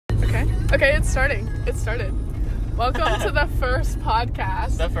Okay, it's starting. It started. Welcome to the first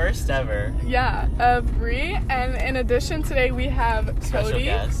podcast. The first ever. Yeah, of Bree. And in addition, today we have Special Cody.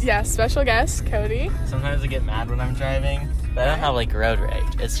 guest. Yeah, special guest, Cody. Sometimes I get mad when I'm driving, but I don't have like road rage.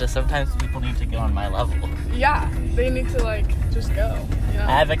 It's just sometimes people need to get on my level. Yeah, they need to just go. You know?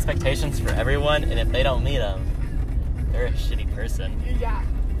 I have expectations for everyone, and if they don't meet them, they're a shitty person. Yeah.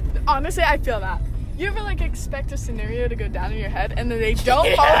 Honestly, I feel that. You ever expect a scenario to go down in your head and then they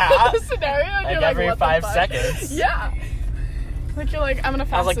don't follow the scenario and Like you're every what 5 the fuck? seconds. Yeah. You're I'm gonna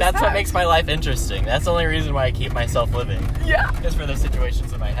fast I was like, that's what makes my life interesting. That's the only reason why I keep myself living. Yeah. Just for those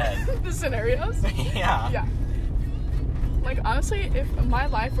situations in my head. The scenarios? Yeah. Yeah. Honestly, if my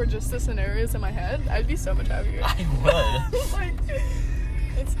life were just the scenarios in my head, I'd be so much happier. I would.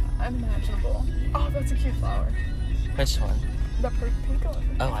 It's unimaginable. Oh, that's a cute flower. Which one? That pink one.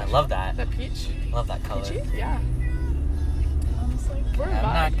 Oh, I love that. That peach. Love that color. Peachy? Yeah. Honestly, we're I'm vibe.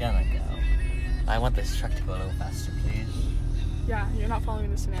 not gonna go. I want this truck to go a little faster, please. Yeah, you're not following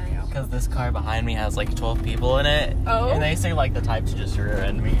the scenario. Because this car behind me has 12 people in it. Oh? And they seem like the type to just rear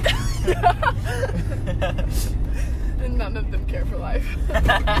end me. And none of them care for life.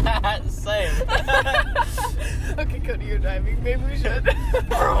 Same. Okay, Cody, you're driving. Maybe we should.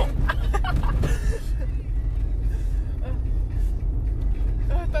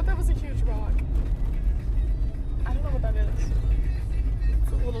 I thought that was a huge rock. I don't know what that is.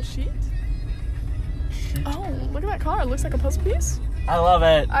 It's a little sheet. Oh, look at that car. It looks like a puzzle piece. I love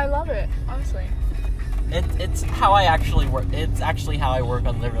it. I love it, honestly. It's how I actually work. It's actually how I work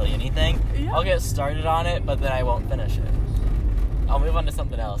on literally anything. Yeah. I'll get started on it, but then I won't finish it. I'll move on to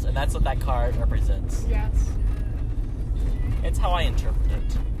something else, and that's what that car represents. Yes. It's how I interpret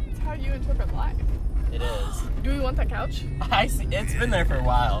it. It's how you interpret life. It is. Do we want that couch? I see. It's been there for a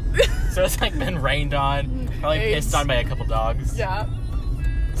while, so it's been rained on, probably AIDS. pissed on by a couple dogs. Yeah.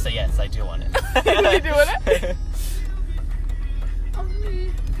 So yes, I do want it. You do want it?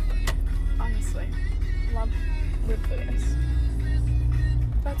 Honestly, live for this.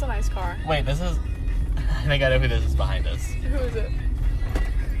 That's a nice car. Wait, this is. I think I know who this is behind us. Who is it?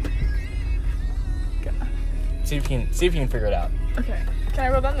 See if you can figure it out. Okay. Can I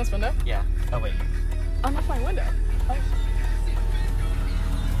roll down this window? Yeah. Oh wait. I'm not my window. Oh.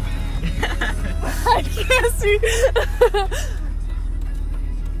 I can't see.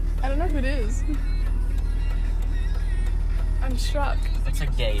 I don't know who it is. I'm struck. It's a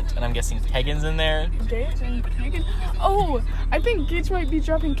Gage, and I'm guessing Kagan's in there. Gage and Kagan? Oh, I think Gage might be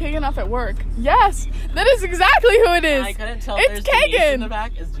dropping Kagan off at work. Yes, that is exactly who it is. I couldn't tell It's if there's Denise in Kagan. the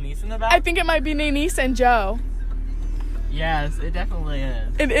back. Is Denise in the back? I think it might be Denise and Joe. Yes, it definitely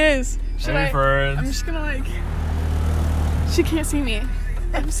is. It is. Should Hey, I? friends. I'm just gonna She can't see me.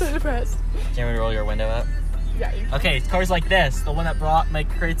 I'm so depressed. Can we roll your window up? Yeah. You Okay, cars like this, the one that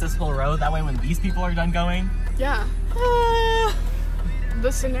creates this whole road. That way, when these people are done going, Yeah.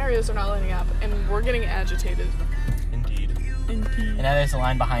 The scenarios are not lining up, and we're getting agitated. indeed. Indeed. And now there's a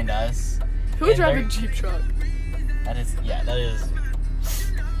line behind us. Who would and drive a they're- Jeep truck? That is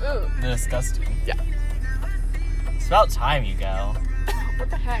Ugh. disgusting. Yeah. It's about time you go. What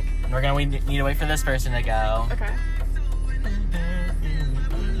the heck? And we need to wait for this person to go. Okay.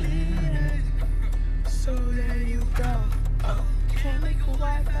 So there you go. Oh. Can't make a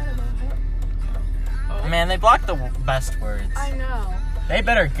wife out of a hoe. Oh. Man, they blocked the best words. I know. They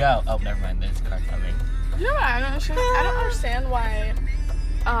better go. Oh, never mind. There's a car coming. You know what I don't understand? I don't understand why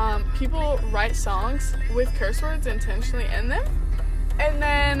people write songs with curse words intentionally in them, and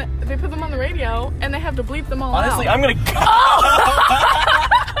then they put them on the radio, and they have to bleep them all Honestly, out. I'm gonna go.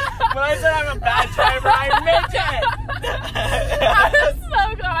 When I said I'm a bad driver, I meant it. I'm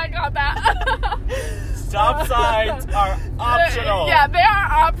so glad I got that. Stop signs are optional. Yeah, they are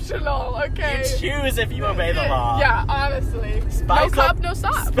optional, okay? You choose if you obey the law. Yeah, honestly. No cop, no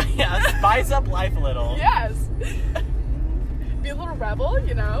stop. Spice up life a little. Yes. Be a little rebel,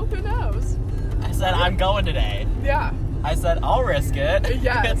 who knows? I said, I'm going today. Yeah. I said, I'll risk it.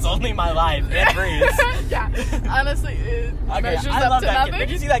 Yes. It's only my life. It breathes. Yeah. Honestly, it Okay, measures I up love to that nothing. kid. Did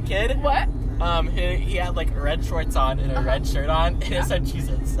you see that kid? What? He had red shorts on and a red shirt on, and it said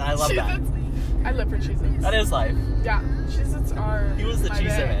Cheez-Its. I love that. Cheez-Its. I live for Cheez-Its. That is life. Yeah. Cheez-Its are He was the my Cheez-It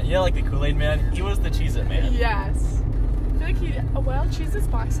bae. man. You know, like the Kool-Aid man? He was the Cheez-It man. Yes. I feel like Cheez-Its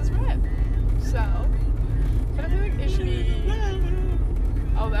box is red. So. But I feel like it should be.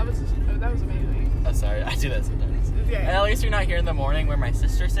 Oh, that was amazing. Oh, sorry. I do that sometimes. And Yeah. at least you're not here in the morning where my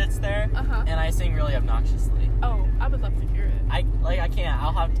sister sits there, Uh-huh. and I sing really obnoxiously. Oh, I would love to hear it. I can't.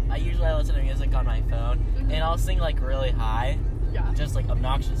 I usually listen to music on my phone, Mhm. and I'll sing really high, Yeah. just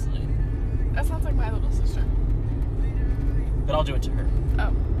obnoxiously. That sounds like my little sister. But I'll do it to her.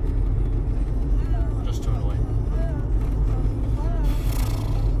 Oh.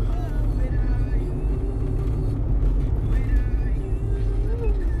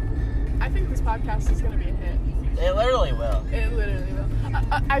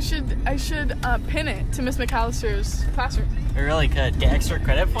 I should pin it to Miss McAllister's classroom. We really could. Get extra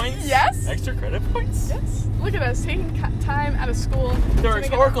credit points? Yes. Extra credit points? Yes. Look at us taking time out of school. The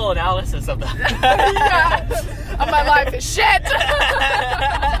rhetorical analysis of that. Yeah. Of my life is shit.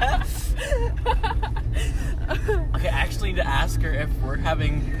 Okay, I actually need to ask her if we're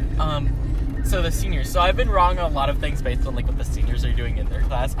having, so the seniors. So I've been wrong on a lot of things based on, like, what the seniors are doing in their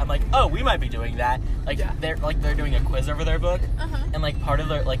class. I'm like, oh, we might be doing that. Like, Yeah. they're doing a quiz over their book. And, like, part of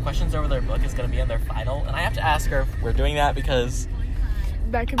their, like, questions over their book is going to be in their final. And I have to ask her if we're doing that because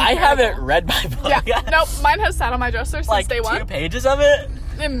That could be I terrible. haven't read my book. Yeah. Nope. Mine has sat on my dresser since Like, day 2 one. pages of it.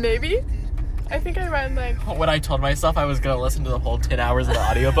 And maybe. I think I read, like... When I told myself I was going to listen to the whole 10 hours of the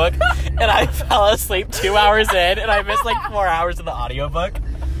audiobook, and I fell asleep 2 hours in, and I missed, like, 4 hours of the audiobook.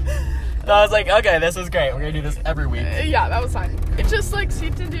 So I was like, okay, this is great. We're going to do this every week. Yeah, that was fine. It just, like,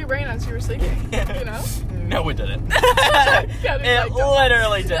 seeped into your brain as you were sleeping, you know? No, it didn't. Yeah, It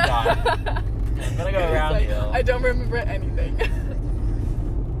literally did not. I'm going to go around like, you. I don't remember anything.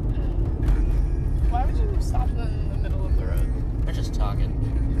 Why would you stop in the middle of the road? We're just talking.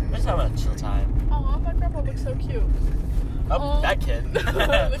 We're just having a chill time. Oh, that grandpa looks so cute. Oh, that kid. The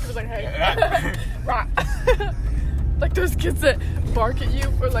kid was like, hey. Rah. Like those kids that bark at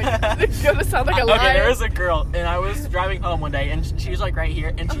you for like, it's gonna sound like a lion. Okay, there was a girl, and I was driving home one day, and she's like right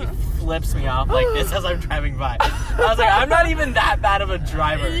here, and she flips me off like this as I'm driving by. I was like, I'm not even that bad of a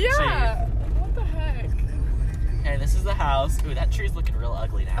driver. Yeah. What the heck? Okay, this is the house. Ooh, that tree's looking real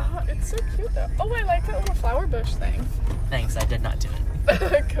ugly now. It's so cute though. Oh, I like that little flower bush thing. Thanks, I did not do it.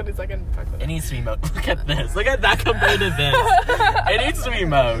 Cody's like, fuck with It needs to be mowed. Look at this. Look at that compared to this. It needs to be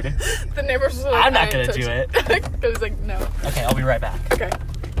mowed. The neighbors are like, I'm not gonna do it. Cody's like, no. Okay, I'll be right back. Okay.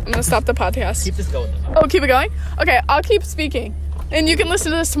 I'm gonna stop the podcast. Keep this going. Oh, keep it going? Okay, I'll keep speaking. And you can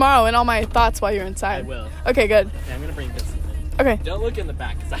listen to this tomorrow and all my thoughts while you're inside. I will. Okay, good. Okay, I'm gonna bring this in. Okay. Don't look in the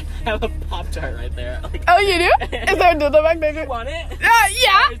back, because I have a Pop-Tart right there. Like, Oh, you do? Is there a dildo back there? you want it?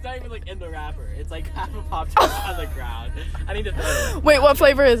 Yeah. It's not even like in the wrapper. It's like half a Pop-Tart on the ground. I need to throw it away. Wait, what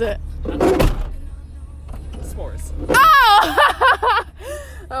flavor is it? S'mores. Oh!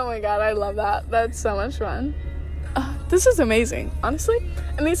 Oh my god, I love that. That's so much fun. This is amazing, honestly.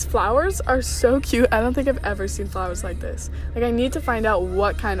 And these flowers are so cute. I don't think I've ever seen flowers like this. Like, I need to find out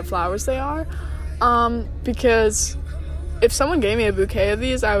what kind of flowers they are. Because if someone gave me a bouquet of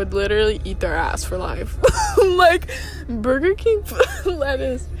these, I would literally eat their ass for life. Like, Burger King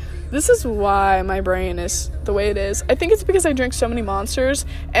lettuce. This is why my brain is the way it is. I think it's because I drink so many Monsters,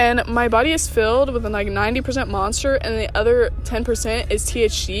 and my body is filled with like 90% Monster, and the other 10% is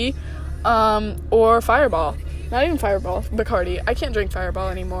THC, or Fireball. Not even Fireball, Bacardi. I can't drink Fireball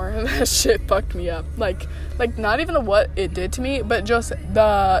anymore. That shit fucked me up. Like not even what it did to me, but just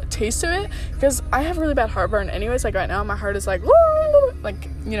the taste of it. Because I have really bad heartburn anyways. Like right now, my heart is like,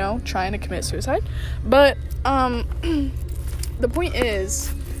 you know, trying to commit suicide. But, the point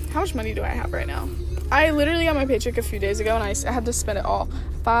is, how much money do I have right now? I literally got my paycheck a few days ago, and I had to spend it all.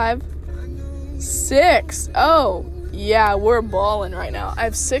 5, 6. Oh. Yeah, we're balling right now. I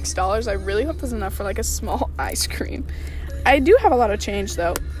have $6. I really hope that's enough for like a small ice cream. I do have a lot of change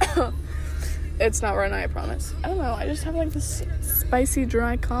though. It's not right now, I promise. I don't know. I just have like this spicy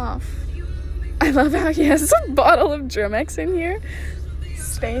dry cough. I love how he has a bottle of Germex in here.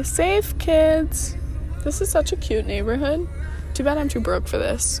 Stay safe, kids. This is such a cute neighborhood. Too bad I'm too broke for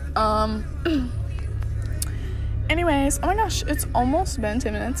this. Anyways, oh my gosh, it's almost been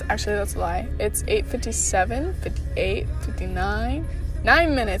 10 minutes. Actually, that's a lie. It's 8:57, 58, 59.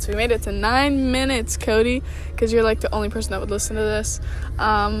 9 minutes. We made it to 9 minutes, Cody, because you're like the only person that would listen to this.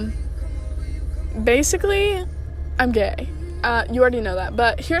 Basically, I'm gay. You already know that,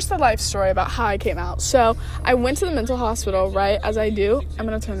 but here's the life story about how I came out. So, I went to the mental hospital, right, as I do. I'm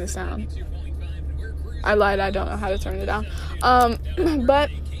gonna turn this down. I lied, I don't know how to turn it down.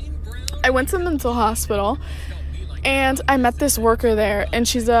 But I went to the mental hospital, and I met this worker there, and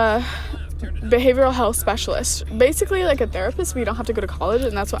she's a behavioral health specialist. Basically like a therapist, but you don't have to go to college,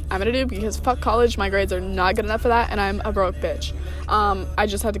 and that's what I'm gonna do, because fuck college, my grades are not good enough for that, and I'm a broke bitch. I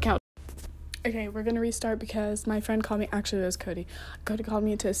just had to count. Okay, we're gonna restart because my friend called me. Actually, it was Cody. Cody called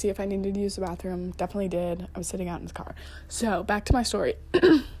me to see if I needed to use the bathroom. Definitely did. I was sitting out in his car. So, back to my story.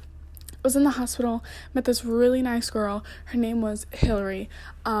 Was in the hospital, met this really nice girl. Her name was Hillary.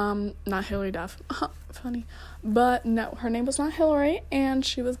 Not Hillary Duff. Funny. But no, her name was not Hillary, and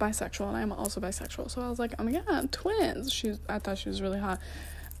she was bisexual, and I'm also bisexual. So I was like, oh my god, twins. I thought she was really hot.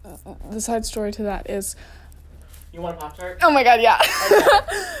 The side story to that is... You want a Pop-Tart? Oh my god, yeah.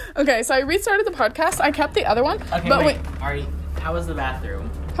 Okay, so I restarted the podcast. I kept the other one. Okay, but wait. Ari, how was the bathroom?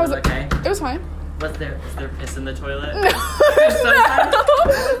 How was it? Okay? It was fine. Is there piss in the toilet? No.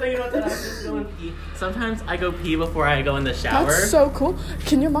 pee. Sometimes I go pee before I go in the shower. That's so cool.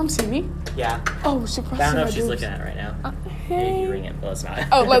 Can your mom see me? Yeah. Oh, she I don't know if she's looking at it right now. Hey. Maybe ring it. Well, it's not.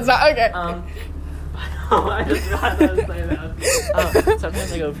 Oh, let's not. Okay. I just forgot to say that.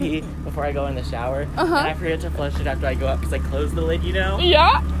 Sometimes I go pee before I go in the shower. And I forget to flush it after I go up because I close the lid, you know?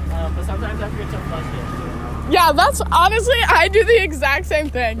 Yeah. But sometimes I forget to flush it. Yeah, that's honestly, I do the exact same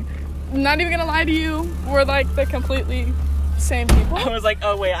thing. Not even gonna lie to you, we're like the completely same people. I was like,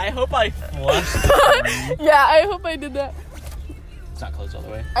 oh wait, I hope I flushed it. Yeah, I hope I did that. It's not closed all the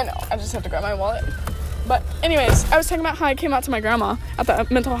way. I know, I just have to grab my wallet. But anyways, I was talking about how I came out to my grandma at the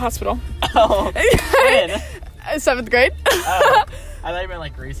mental hospital. Oh, when? 7th grade. Oh, I thought you meant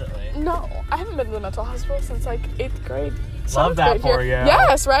like recently. No, I haven't been to the mental hospital since like 8th grade. Love that grade for you.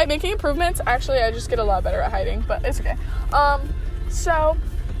 Yes, right? Making improvements. Actually, I just get a lot better at hiding, but it's okay.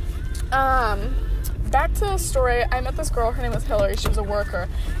 Back to the story. I met this girl. Her name was Hillary. She was a worker.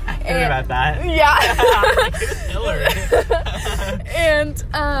 I heard about that. Yeah. Hillary. And,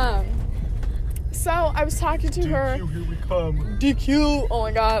 so I was talking to her. DQ, here we come. DQ. Oh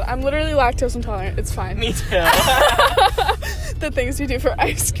my god. I'm literally lactose intolerant. It's fine. Me too. The things you do for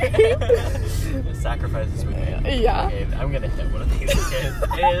ice cream. The sacrifices we made. Yeah. Okay, I'm gonna hit one of these kids.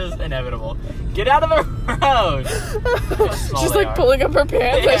 It is inevitable. Get out of the road. She's like pulling up her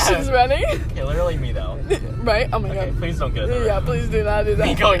pants as she's running. Okay, literally me though. Right? Oh my Okay, god. please don't get in the road. Yeah, please do not do that.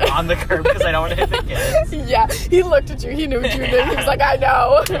 Me going on the curb because I don't want to hit the kids. Yeah, he looked at you. He knew what you were doing. He was like, I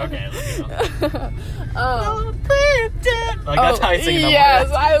know. Okay, let's go. Like that's how I sing in the yes,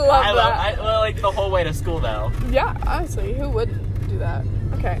 morning. I love that. I like the whole way to school though. Yeah, honestly, who wouldn't do that?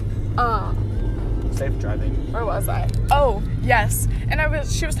 Okay. Safe driving. Where was I? Oh, yes. And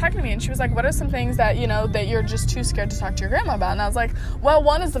she was talking to me and she was like, what are some things that, you know, that you're just too scared to talk to your grandma about? And I was like, well,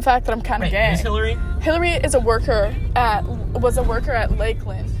 one is the fact that I'm kind of gay. Who's Hillary? Hillary was a worker at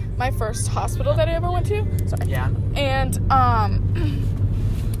Lakeland, my first hospital that I ever went to. Sorry. Yeah. And,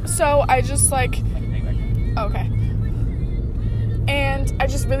 so I just like, okay. And I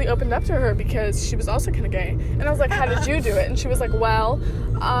just really opened up to her because she was also kind of gay. And I was like, how did you do it? And she was like, well,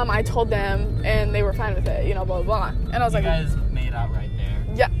 I told them and they were fine with it, you know, blah, blah, blah. And I was like, you guys made out right there.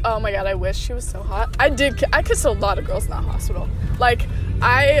 Yeah. Oh my god, I wish. She was so hot. I kissed a lot of girls in that hospital. Like,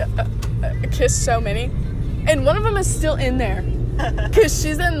 I kissed so many. And one of them is still in there. Because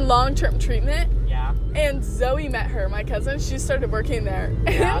she's in long-term treatment. Yeah. And Zoe met her, my cousin. She started working there.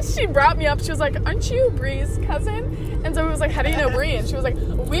 Yeah. And she brought me up. She was like, aren't you Bree's cousin? And Zoe was like, how do you know Bree? And she was like,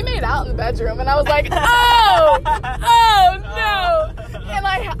 we made out in the bedroom. And I was like, oh no. And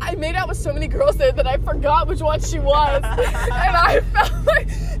I made out with so many girls there that I forgot which one she was. And I felt like...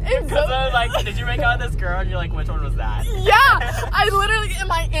 Because I was like, did you make out with this girl? And you're like, which one was that? Yeah, I literally, and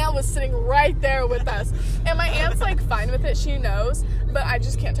my aunt was sitting right there with us. And my aunt's like fine with it, she knows, but I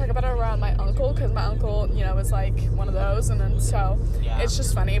just can't talk about it around my uncle because my uncle, you know, is like one of those. And then so it's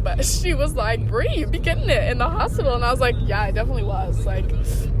just funny, but she was like, Bree, you be getting it in the hospital. And I was like, yeah, I definitely was. Like, but.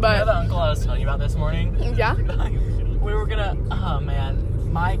 You know the uncle I was telling you about this morning? Yeah. We were gonna, oh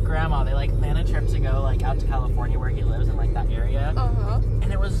man, my grandma, they like plan a trip to go like out to California where he lives in like that area.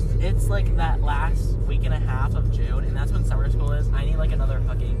 And it's like that last week and a half of June, and that's when summer school is. I need like another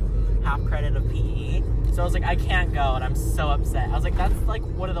fucking half credit of PE. So I was like, I can't go, and I'm so upset. I was like, that's like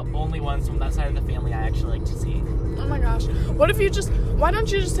one of the only ones from that side of the family I actually like to see. Oh my gosh. Why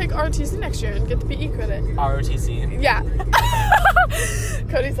don't you just take ROTC next year and get the PE credit? ROTC? Yeah.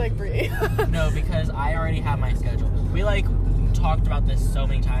 Cody's like, Bree. No, because I already have my schedule. We like talked about this so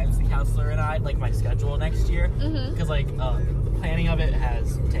many times, the counselor and I, like my schedule next year. Because like the planning of it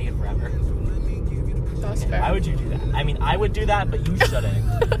has taken forever. That's fair. Why would you do that? I mean, I would do that, but you shouldn't.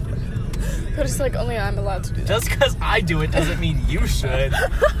 Cody's like, only I'm allowed to do that. Just because I do it doesn't mean you should.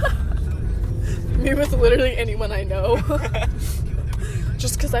 Me with literally anyone I know.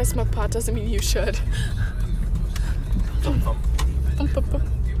 Just because I smoke pot doesn't mean you should. Oh,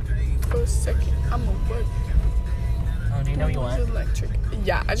 sick. I'm a work. Oh, do you know what you want? Electric.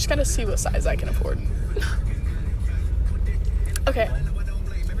 Yeah, I just gotta see what size I can afford. Okay.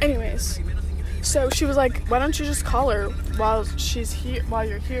 Anyways, so she was like, "Why don't you just call her while she's here, while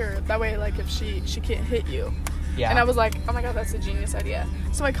you're here? That way, like, if she can't hit you." Yeah. And I was like, "Oh my god, that's a genius idea."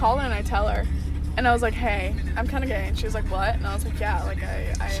 So I call her and I tell her, and I was like, "Hey, I'm kind of gay." And she was like, "What?" And I was like, "Yeah, like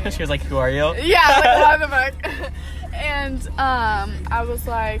I." She was like, "Who are you?" Yeah, like, what the fuck? And I was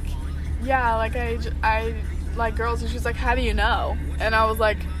like, "Yeah, like I like girls." And she was like, "How do you know?" And I was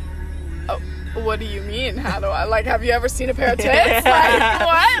like, "Oh, what do you mean? How do I, like, have you ever seen a pair of tits? Like,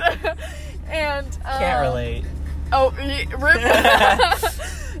 what?" And can't relate. Oh, rip.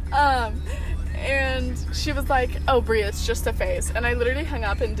 And she was like, oh, Brie, it's just a phase. And I literally hung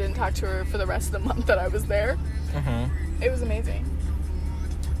up and didn't talk to her for the rest of the month that I was there. It was amazing.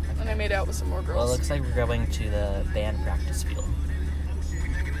 And I made out with some more girls. Well, it looks like we're going to the band practice field.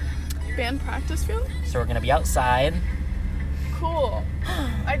 Band practice field? So we're going to be outside. Cool.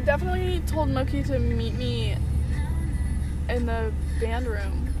 I definitely told Moki to meet me in the band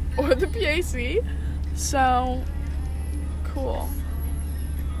room or the PAC. So, cool.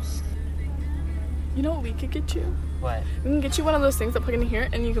 You know what we could get you? What? We can get you one of those things that plug in here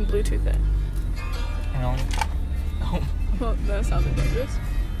and you can Bluetooth it. No. Well, that sounds dangerous.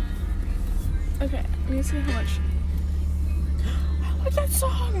 Okay, let me see how much. I like that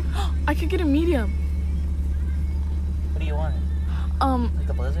song! I could get a medium. What do you want? Like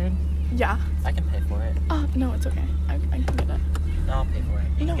the Blizzard? Yeah. I can pay for it. No, it's okay. I can get it. No, I'll pay for it.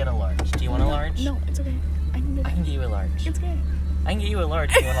 You can get a large. Do you want a large? No, it's okay. I can get it. I can get you a large. It's okay. I can get you a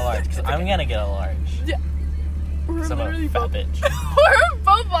large if you want a large, because I'm gonna get a large. Yeah. We're So I'm a literally fat both. bitch. We're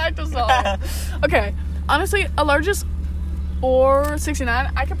both lactose. Okay, honestly, a largest or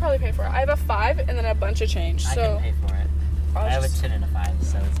 69, I could probably pay for it. I have a 5 and then a bunch of change. I So can pay for it. I have a 10 and a 5,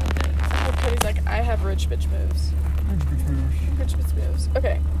 so it's okay. Oh, Cody's like, I have rich bitch moves. Rich bitch moves.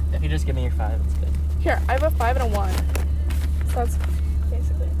 Okay. If you just give me your 5, it's good. Here, I have a 5 and a 1. So that's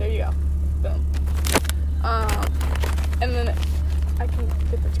basically, there you go. Boom. And then I can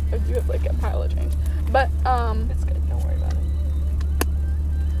get the, you have like a pile of change. But, It's good, don't worry about it.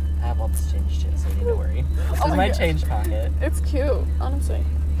 I have all this change too, so you need to worry. This is my God. change pocket. It's cute, honestly.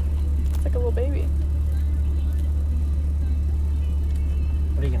 It's like a little baby.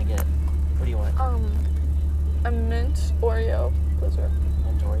 What are you gonna get? What do you want? A mint Oreo Blizzard.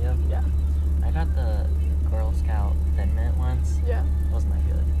 Mint Oreo? Yeah. I got the Girl Scout Thin Mint once. Yeah. It wasn't that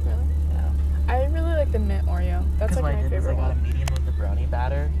good. Really? Yeah. I really like the mint Oreo. That's like what I my did is favorite I got a one. medium of the brownie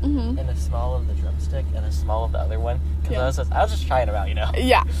batter, Mm-hmm. and a small of the drumstick, and a small of the other one. Because Yeah. I was just trying them out, you know.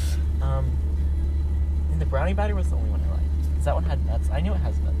 Yeah. And the brownie batter was the only one I liked. Because that one had nuts. I knew it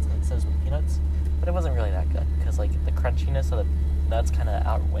has nuts, and it says with peanuts, but it wasn't really that good. Because like the crunchiness of the nuts kind of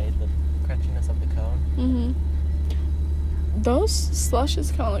outweighed the crunchiness of the cone. Mm-hmm. Those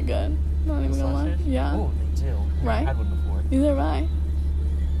slushes kind of look good. Not even gonna lie. Slushes? Yeah. Oh, they do. I've Right? had one before. Neither have I.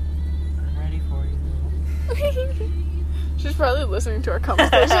 I'm ready for you. She's probably listening to our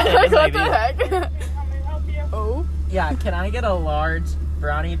conversation. Like, what the heck? Oh. Yeah, can I get a large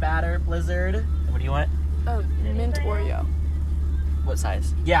brownie batter Blizzard? What do you want? Mint Oreo. What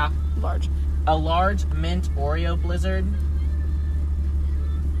size? Yeah, Large. a large mint Oreo Blizzard.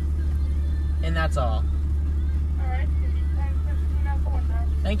 And that's all. Alright,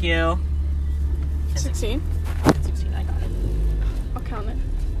 Thank you. 16. 16, I got it. I'll count it.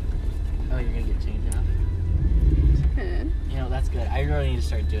 Oh, you're gonna get change out? 10. You know, that's good. I really need to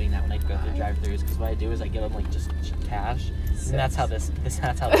start doing that when I go through drive-thrus, because what I do is I give them like just cash, and that's how this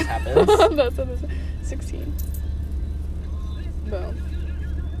happens. That's what this is. 16. Boom.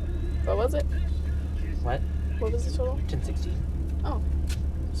 What was it? What? What was the total? 1016. Oh,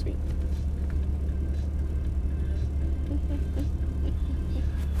 sweet.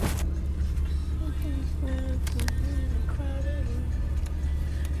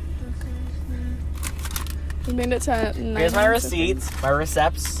 We made it to 9. Here's my receipts, my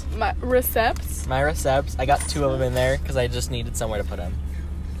receipts. My receipts. My receipts. I got 2 of them in there because I just needed somewhere to put them.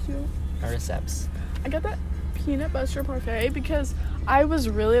 My receipts. I got that peanut butter parfait because I was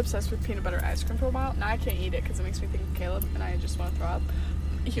really obsessed with peanut butter ice cream for a while. Now I can't eat it because it makes me think of Caleb and I just want to throw up.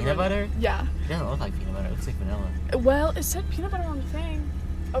 Peanut butter? Yeah. It doesn't look like peanut butter. It looks like vanilla. Well, it said peanut butter on the thing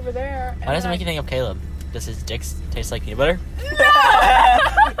over there. Why does it make you think of Caleb? Does his dick taste like peanut butter?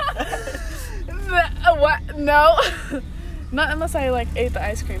 What? No. Not unless I like ate the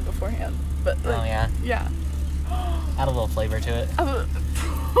ice cream beforehand. But like, Oh yeah. yeah. Add a little flavor to it. A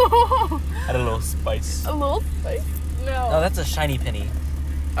Add a little spice. little spice. No. Oh, that's a shiny penny.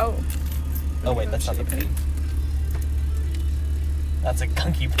 Oh. Oh wait, that's not the penny. That's a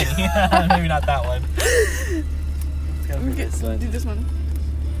gunky penny. Maybe not that one. Let's go for this one. Do this one.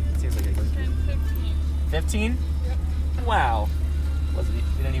 Seems like a gunky. 15? Wow. We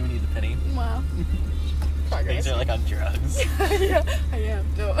don't even need the penny. Wow. Progress. These are like on drugs. Yeah, I am.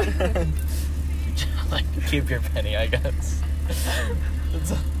 No. Like, keep your penny, I guess. Oh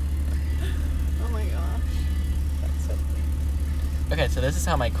my gosh. That's so funny. Okay, so this is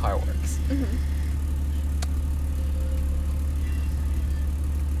how my car works.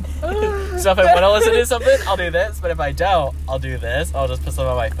 So if I want to listen to something, I'll do this. But if I don't, I'll do this. I'll just put some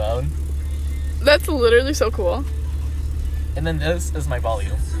on my phone. That's literally so cool. And then this is my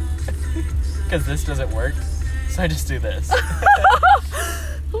volume. Because this doesn't work. So I just do this.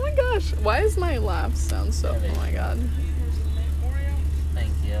 Oh my god. gosh. Why is my laugh sound so... Oh my god.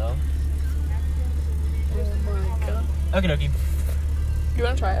 Thank you. Oh my god. Okie dokie. You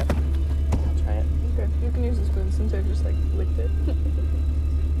wanna try it? I'll try it. Okay. You can use a spoon since I just like licked it.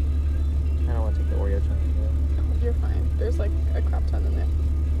 I don't want to take the Oreo chunk. You're fine. There's like a crap ton in there.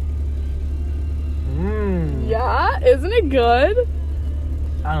 Mmm. Yeah? Isn't it good?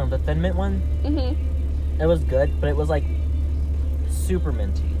 I don't know, the Thin Mint one? Mm-hmm. It was good, but it was like super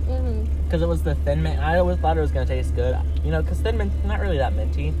minty. Mm-hmm. Because it was the Thin Mint. I always thought it was going to taste good. You know, because Thin Mint's not really that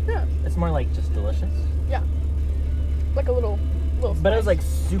minty. Yeah. It's more like just delicious. Yeah. Like a little But it was like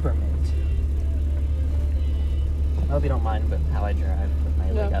super mint. I hope you don't mind with how I drive with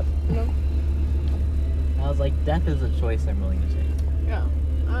my leg up. No. I was like, death is a choice I'm willing to take. Yeah.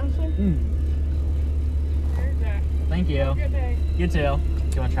 Honestly. Thank you. Have a good day. You too. Do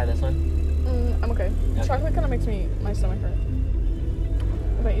you want to try this one? I'm okay. Okay. Chocolate kind of makes my stomach hurt.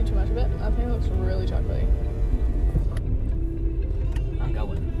 If I eat too much of it, I think it looks really chocolatey. I'm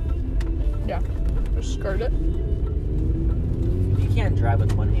going. Yeah. Just skirt it. You can't drive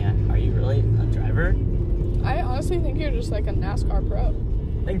with one hand. Are you really a driver? I honestly think you're just like a NASCAR pro.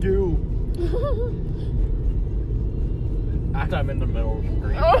 Thank you. After I'm in the middle of the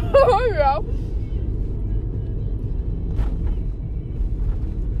screen. Oh, yeah.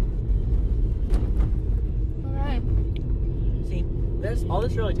 Okay. See, all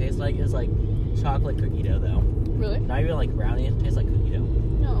this really tastes like is like chocolate cookie dough, though. Really? Not even like brownie. It tastes like cookie dough.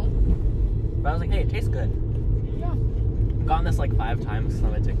 No. But I was like, hey, it tastes good. Yeah. I've gotten this like 5 times, so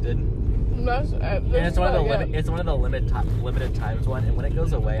I'm addicted. That's And it's one of the it's one of the limited times one, and when it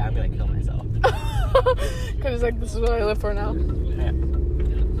goes away, I'm gonna kill myself. Because it's like, this is what I live for now. Yeah.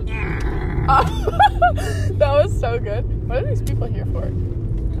 That was so good. What are these people here for?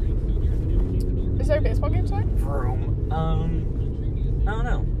 Is there a baseball game tonight? Vroom. I don't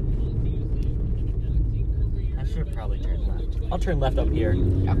know. I should probably turn left. I'll turn left up here.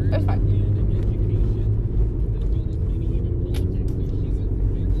 Yeah, that's fine.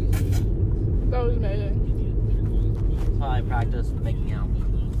 That was amazing. That's how I practice making out.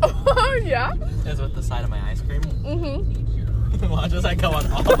 Oh, yeah? Is with the side of my ice cream. Mm-hmm. Watch as I go on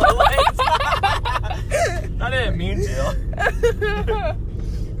all the legs. I didn't mean to.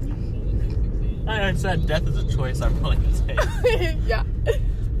 I said death is a choice I'm willing to take. Yeah.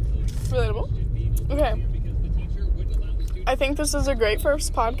 Relatable. Okay. I think this is a great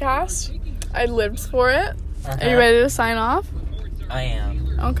first podcast. I lived for it. Are you ready to sign off? I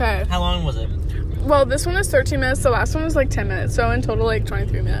am. Okay. How long was it? Well, this one is 13 minutes. The last one was like 10 minutes. So in total, like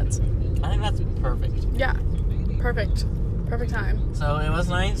 23 minutes. I think that's perfect. Yeah. Perfect. Perfect time. So it was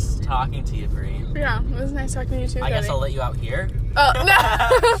nice talking to you, Bree. Yeah. It was nice talking to you too, I guess I'll let you out here. No.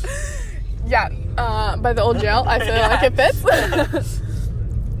 Yeah. By the old jail. I feel like it fits.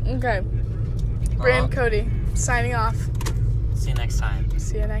 Okay. Bree and Cody, signing off. See you next time.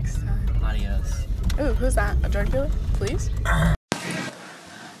 See you next time. Adios. Ooh, who's that? A drug dealer? Please?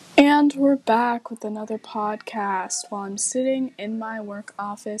 And we're back with another podcast while I'm sitting in my work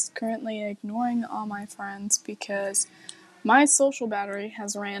office, currently ignoring all my friends because my social battery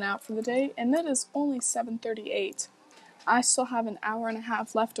has ran out for the day, and it is only 7:38. I still have an hour and a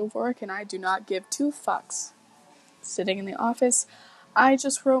half left of work, and I do not give 2 fucks. Sitting in the office, I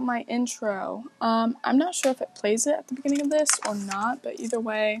just wrote my intro. I'm not sure if it plays it at the beginning of this or not, but either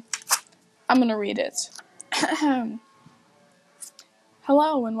way, I'm gonna read it.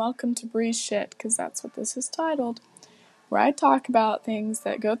 Hello and welcome to Bree's Shit, because that's what this is titled, where I talk about things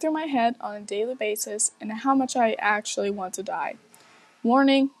that go through my head on a daily basis and how much I actually want to die.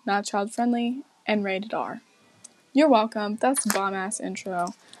 Warning, not child friendly, and rated R. You're welcome. That's a bomb-ass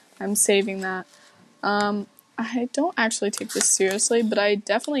intro. I'm saving that. I don't actually take this seriously, but I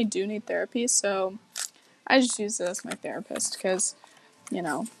definitely do need therapy, so I just use it as my therapist, because, you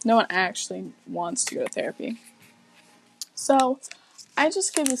know, no one actually wants to go to therapy. So, I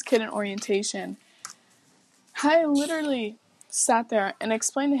just gave this kid an orientation. I literally sat there and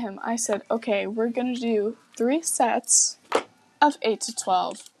explained to him, I said, okay, we're going to do 3 sets of 8 to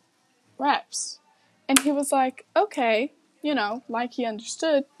 12 reps. And he was like, okay, you know, like he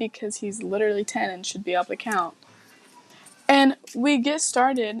understood because he's literally 10 and should be able to count. And we get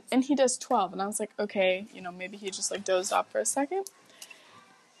started and he does 12. And I was like, okay, you know, maybe he just like dozed off for a second.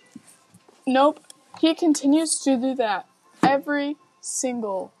 Nope. He continues to do that every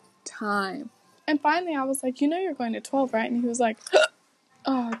single time. And finally I was like, you know you're going to 12, right? And he was like,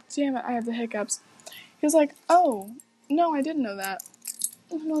 oh, damn it, I have the hiccups. He was like, oh, no, I didn't know that.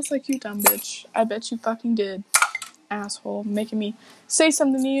 And I was like, you dumb bitch. I bet you fucking did. Asshole. Making me say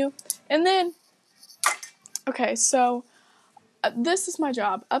something to you. And then, okay, so this is my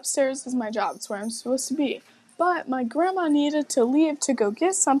job. Upstairs is my job. It's where I'm supposed to be. But my grandma needed to leave to go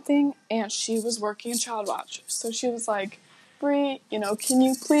get something, and she was working Child Watch. So she was like, Bree, can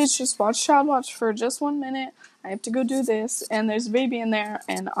you please just watch Child Watch for just 1 minute? I have to go do this, and there's a baby in there,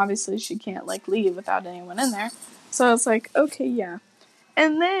 and obviously she can't, leave without anyone in there. So I was like, okay, yeah.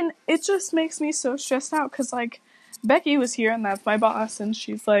 And then it just makes me so stressed out, because, Becky was here, and that's my boss, and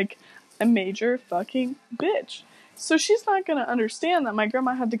she's, a major fucking bitch. So she's not going to understand that my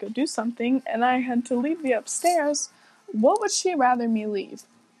grandma had to go do something and I had to leave the upstairs. What would she rather me leave?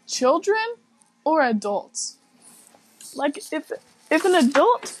 Children or adults? If an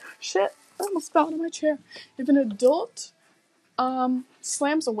adult... Shit, I almost fell out of my chair. If an adult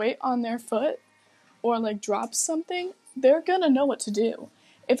slams a weight on their foot or, drops something, they're going to know what to do.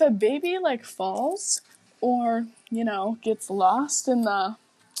 If a baby, falls or, gets lost in the...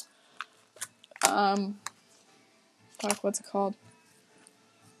 what's it called?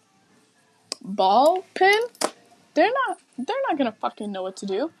 Ball pin? They're not gonna fucking know what to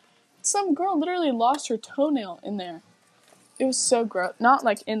do. Some girl literally lost her toenail in there. It was so gross. Not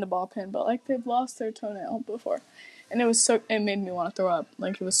in the ball pin, but they've lost their toenail before. And it made me want to throw up.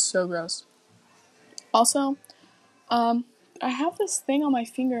 It was so gross. Also, I have this thing on my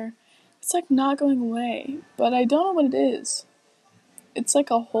finger. It's not going away, but I don't know what it is. It's a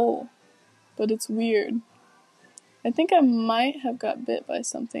hole, but it's weird. I think I might have got bit by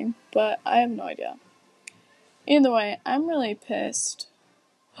something, but I have no idea. Either way, I'm really pissed.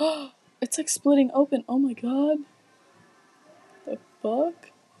 It's splitting open. Oh my god. The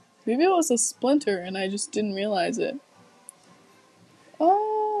fuck? Maybe it was a splinter and I just didn't realize it.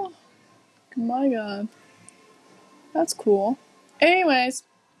 Oh my god. That's cool. Anyways.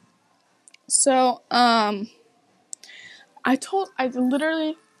 So, I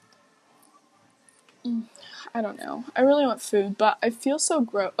literally... I don't know. I really want food, but I feel so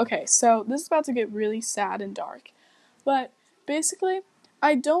gross. Okay, so this is about to get really sad and dark. But basically,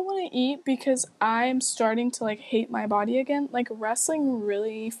 I don't want to eat because I'm starting to hate my body again. Wrestling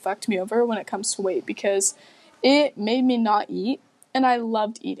really fucked me over when it comes to weight because it made me not eat, and I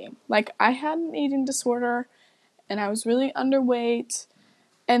loved eating. I had an eating disorder, and I was really underweight,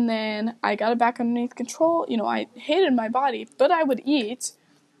 and then I got it back underneath control. I hated my body, but I would eat,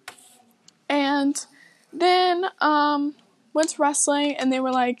 and... Then, went to wrestling, and they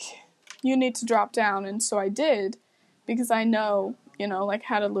were like, you need to drop down, and so I did, because I know,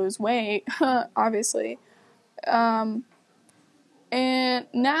 how to lose weight, obviously, and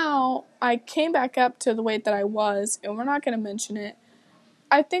now, I came back up to the weight that I was, and we're not going to mention it.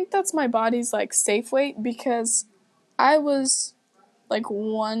 I think that's my body's, safe weight, because I was,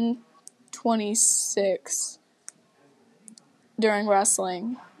 126 during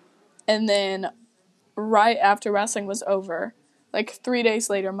wrestling, and then... right after wrestling was over, 3 days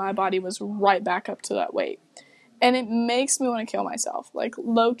later, my body was right back up to that weight. And it makes me want to kill myself.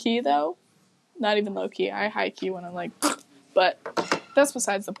 Low-key, though. Not even low-key. I high-key when I'm but that's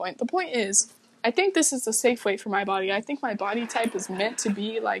besides the point. The point is, I think this is the safe weight for my body. I think my body type is meant to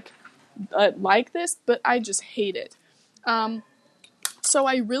be, like this, but I just hate it. So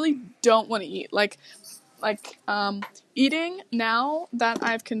I really don't want to eat. Eating, now that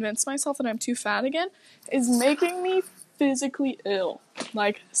I've convinced myself that I'm too fat again, is making me physically ill.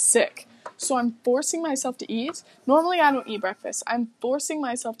 Sick. So I'm forcing myself to eat. Normally I don't eat breakfast. I'm forcing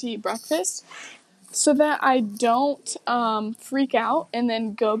myself to eat breakfast so that I don't freak out and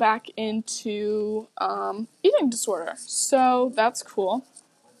then go back into eating disorder. So that's cool.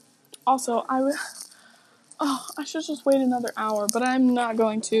 Also, I should just wait another hour, but I'm not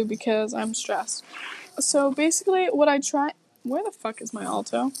going to because I'm stressed. So basically, what I try... Where the fuck is my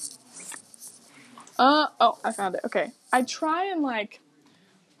Alto? Oh, I found it. Okay. I try and,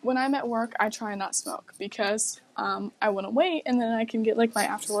 when I'm at work, I try and not smoke because I want to wait and then I can get, my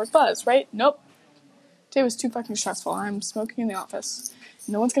after-work buzz, right? Nope. Today was too fucking stressful. I'm smoking in the office.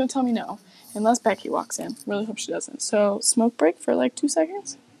 No one's going to tell me no, unless Becky walks in. Really hope she doesn't. So, smoke break for, 2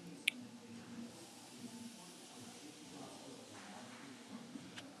 seconds.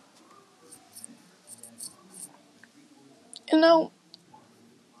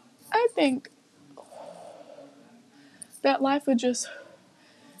 I think that life would just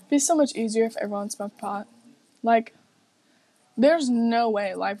be so much easier if everyone smoked pot. There's no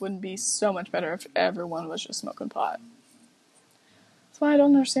way life wouldn't be so much better if everyone was just smoking pot. That's why I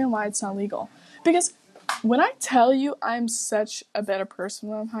don't understand why it's not legal. Because when I tell you I'm such a better person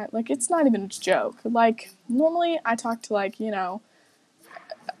when I'm high, it's not even a joke. Normally I talk to, I've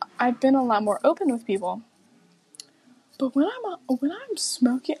been a lot more open with people. But when I'm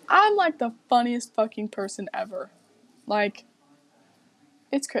smoking, I'm, the funniest fucking person ever.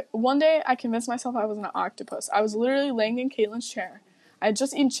 It's one day I convinced myself I was an octopus. I was literally laying in Caitlin's chair. I had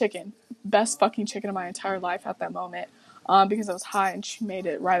just eaten chicken. Best fucking chicken of my entire life at that moment. Because I was high and she made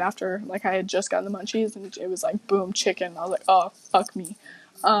it right after, like, I had just gotten the munchies and it was like, boom, chicken. I was like, oh, fuck me.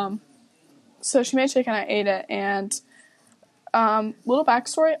 So she made chicken, I ate it, and little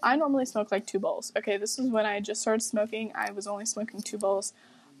backstory, I normally smoke like 2 bowls. Okay, this is when I just started smoking. I was only smoking 2 bowls.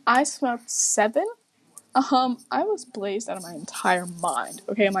 I smoked 7. I was blazed out of my entire mind.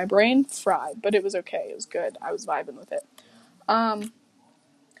 Okay, my brain fried, but it was okay. It was good. I was vibing with it.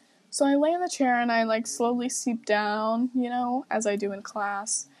 So I lay in the chair and I like slowly seep down, you know, as I do in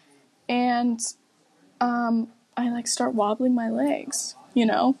class. And I like start wobbling my legs, you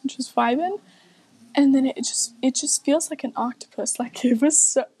know, just vibing. And then it just feels like an octopus. Like it was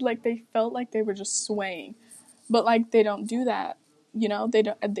so, like they felt like they were just swaying. But like they don't do that. You know,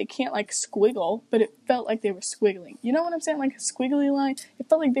 they can't like squiggle, but it felt like they were squiggling. You know what I'm saying? Like a squiggly line. It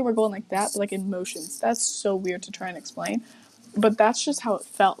felt like they were going like that, but like in motions. That's so weird to try and explain. But that's just how it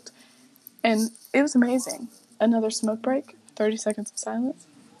felt. And it was amazing. Another smoke break, 30 seconds of silence.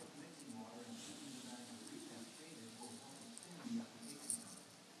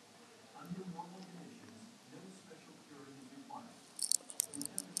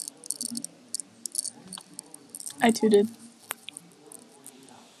 I tooted.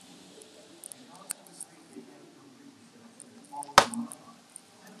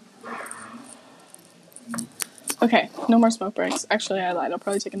 Okay, no more smoke breaks. Actually, I lied. I'll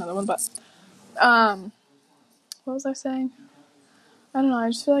probably take another one, but what was I saying? I don't know. I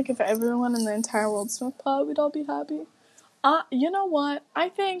just feel like if everyone in the entire world smoked pot, we'd all be happy. You know what? I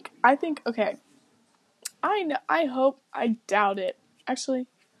think. Okay. I hope. I doubt it. Actually,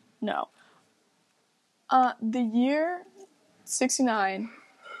 no. The year 69,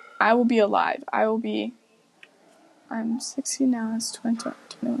 I will be alive. I'm 60 now. It's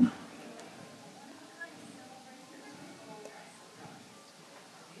 21.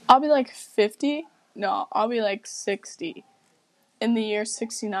 I'll be like 50. No, I'll be like 60 in the year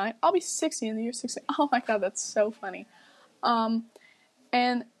 69. I'll be 60 in the year 60. Oh my god, that's so funny.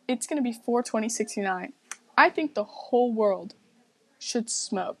 And it's gonna be 4/20/69. I think the whole world should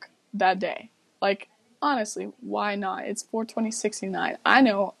smoke that day. Like, honestly, why not? It's 4/20/69. I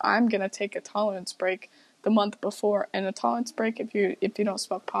know I'm gonna take a tolerance break the month before, and a tolerance break, if you don't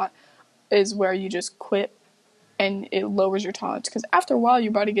smoke pot, is where you just quit and it lowers your tolerance, because after a while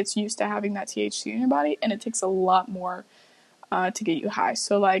your body gets used to having that THC in your body, and it takes a lot more to get you high.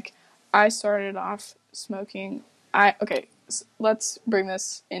 So like, I started off smoking. Let's bring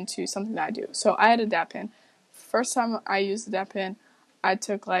this into something that I do. So I had a dab pen. First time I used the dab pen, I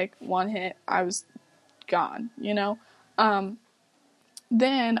took like 1 hit, I was gone, you know.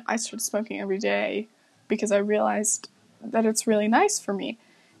 Then I started smoking every day because I realized that it's really nice for me.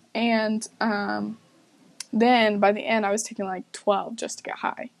 And then by the end I was taking like 12 just to get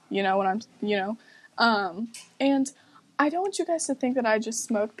high. You know what and I don't want you guys to think that I just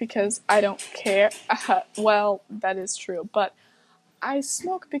smoke because I don't care. Well, that is true, but I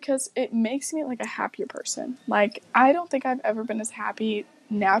smoke because it makes me like a happier person. Like, I don't think I've ever been as happy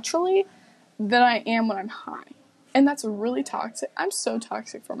naturally than I am when I'm high. And that's really toxic. I'm so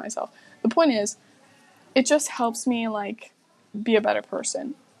toxic for myself. The point is, it just helps me like be a better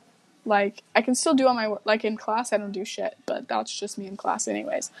person. Like, I can still do all my work. Like, in class, I don't do shit, but that's just me in class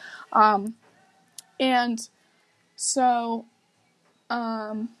anyways. And so,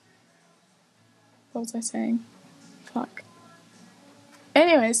 what was I saying? Fuck.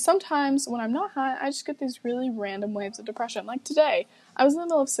 Anyways, sometimes when I'm not high, I just get these really random waves of depression. Like today, I was in the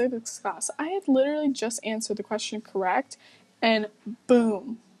middle of civics class. I had literally just answered the question correct, and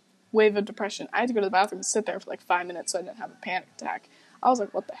boom, wave of depression. I had to go to the bathroom and sit there for like 5 minutes so I didn't have a panic attack. I was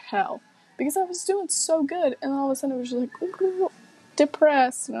like, what the hell? Because I was doing so good, and all of a sudden it was just like, ooh,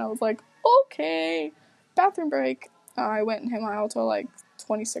 depressed, and I was like, okay, bathroom break. I went and hit my alto like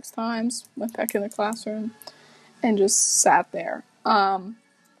 26 times, went back in the classroom, and just sat there. And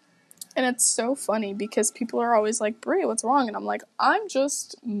it's so funny because people are always like, Brie, what's wrong? And I'm like, I'm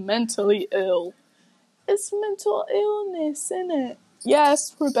just mentally ill. It's mental illness, innit?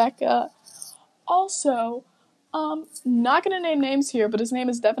 Yes, Rebecca. Also, not gonna name names here, but his name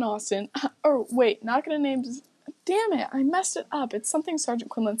is Devin Austin. Or wait, not gonna name. Damn it, I messed it up. It's something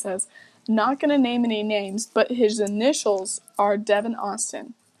Sergeant Quinlan says. Not gonna name any names, but his initials are Devin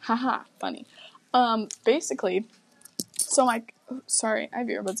Austin. Haha, funny. Basically, so sorry, I have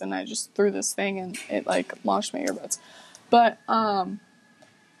earbuds and I just threw this thing and it like launched my earbuds. But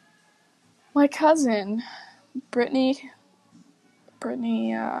my cousin, Brittany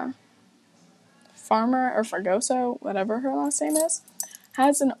Farmer or Fargoso, whatever her last name is,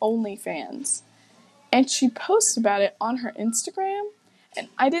 has an OnlyFans. And she posts about it on her Instagram. And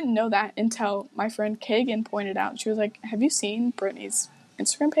I didn't know that until my friend Kagan pointed out. She was like, have you seen Brittany's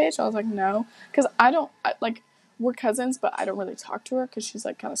Instagram page? I was like, no. Because we're cousins, but I don't really talk to her because she's,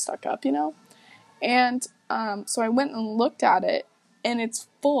 like, kind of stuck up, you know? And so I went and looked at it, and it's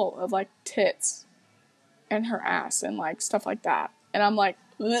full of, like, tits and her ass and, like, stuff like that. And I'm like,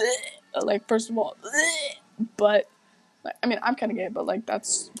 bleh. Like, first of all, bleh. But, like, I mean, I'm kind of gay, but, like,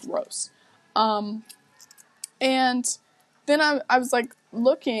 that's gross. And then I was, like,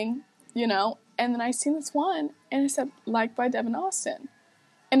 looking, you know, and then I seen this one, and it said, liked by Devin Austin.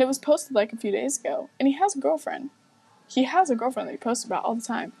 And it was posted, like, a few days ago. And he has a girlfriend. He has a girlfriend that he posts about all the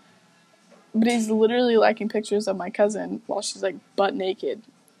time. But he's literally liking pictures of my cousin while she's, like, butt naked.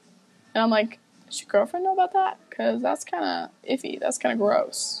 And I'm like, does your girlfriend know about that? Because that's kind of iffy. That's kind of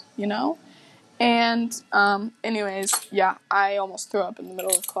gross, you know? And, anyways, yeah, I almost threw up in the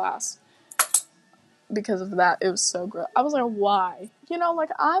middle of class. Because of that, it was so gross. I was like, why? You know,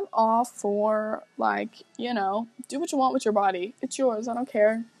 like, I'm all for, like, you know, do what you want with your body. It's yours. I don't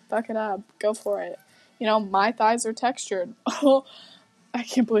care. Fuck it up. Go for it. You know, my thighs are textured. Oh, I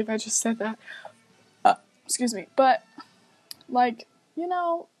can't believe I just said that. Excuse me. But, like, you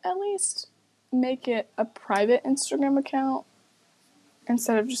know, at least make it a private Instagram account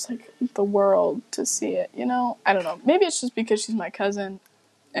instead of just, like, the world to see it, you know? I don't know. Maybe it's just because she's my cousin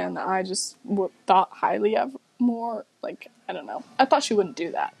and I just thought highly of more, like, I don't know. I thought she wouldn't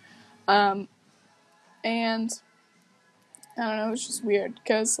do that. And I don't know, it was just weird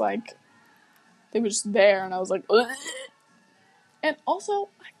because, like, they were just there and I was like, ugh. And also,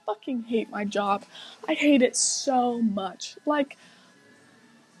 I fucking hate my job. I hate it so much. Like,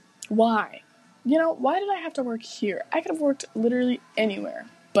 why? You know, why did I have to work here? I could have worked literally anywhere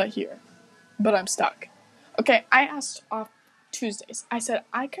but here. But I'm stuck. Okay, I asked off Tuesdays. I said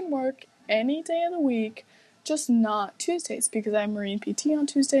I can work any day of the week, just not Tuesdays, because I have Marine PT on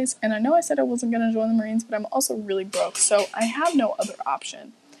Tuesdays, and I know I said I wasn't going to join the Marines, but I'm also really broke, so I have no other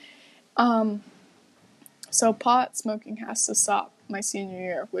option. So pot smoking has to stop my senior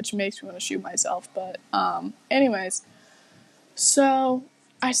year, which makes me want to shoot myself, but anyways, so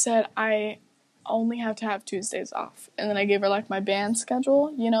I said I only have to have Tuesdays off, and then I gave her, like, my band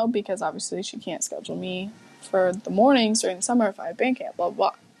schedule, you know, because obviously she can't schedule me for the mornings during the summer if I have band camp, blah,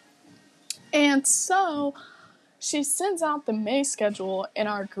 blah. And so she sends out the May schedule in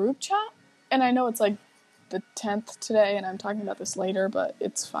our group chat, and I know it's, like, the 10th today, and I'm talking about this later, but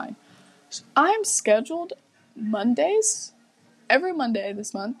it's fine. I'm scheduled Mondays, every Monday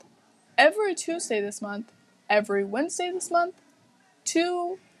this month, every Tuesday this month, every Wednesday this month,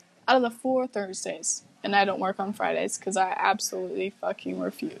 2 out of the 4 Thursdays. And I don't work on Fridays because I absolutely fucking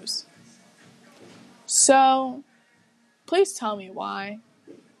refuse. So, please tell me why.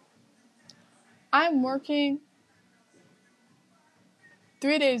 I'm working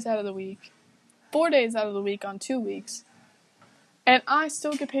 3 days out of the week, 4 days out of the week on 2 weeks, and I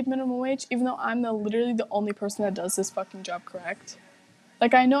still get paid minimum wage, even though I'm literally the only person that does this fucking job correct.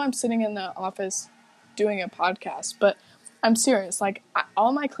 Like, I know I'm sitting in the office doing a podcast, but I'm serious. Like,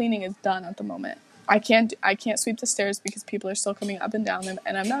 all my cleaning is done at the moment. I can't sweep the stairs because people are still coming up and down them,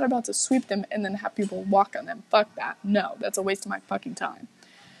 and I'm not about to sweep them and then have people walk on them. Fuck that. No, that's a waste of my fucking time.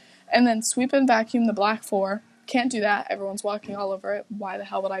 And then sweep and vacuum the black floor. Can't do that. Everyone's walking all over it. Why the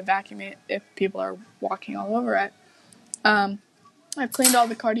hell would I vacuum it if people are walking all over it? I've cleaned all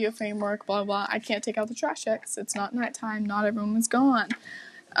the cardio framework, blah, blah. I can't take out the trash yet because it's not nighttime. Not everyone is gone.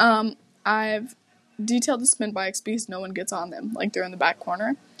 I've detailed the spin bikes because no one gets on them. Like, they're in the back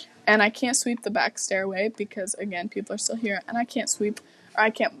corner. And I can't sweep the back stairway because, again, people are still here. And I can't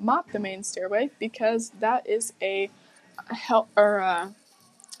mop the main stairway because that is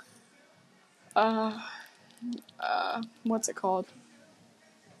what's it called?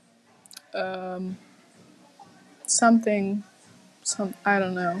 I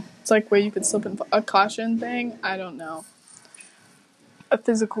don't know. It's like where you could slip in a caution thing. I don't know. A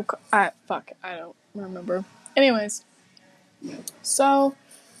physical, I don't remember. Anyways, so,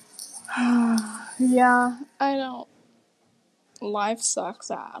 yeah, life sucks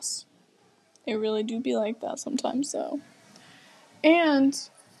ass. It really do be like that sometimes, though. And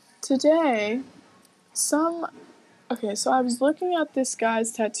today, so I was looking at this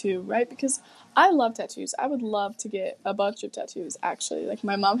guy's tattoo, right? Because I love tattoos. I would love to get a bunch of tattoos, actually. Like,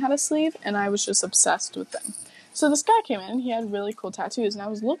 my mom had a sleeve, and I was just obsessed with them. So this guy came in, he had really cool tattoos, and I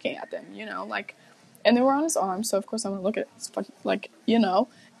was looking at them, you know, like, and they were on his arm, so of course I'm gonna look at it, like, you know,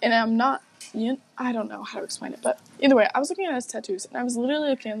 and I'm not I don't know how to explain it, but either way, I was looking at his tattoos, and I was literally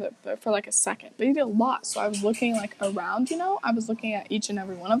looking at it for like a second, but he did a lot, so I was looking like around, I was looking at each and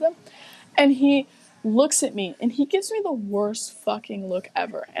every one of them, and he looks at me, and he gives me the worst fucking look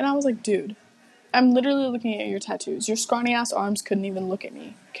ever, and I was like, dude, I'm literally looking at your tattoos. Your scrawny ass arms couldn't even look at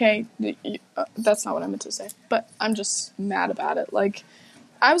me, okay? That's not what I meant to say, but I'm just mad about it. Like,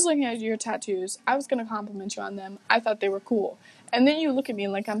 I was looking at your tattoos. I was gonna compliment you on them. I thought they were cool. And then you look at me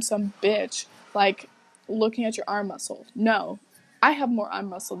like I'm some bitch, like, looking at your arm muscle. No, I have more arm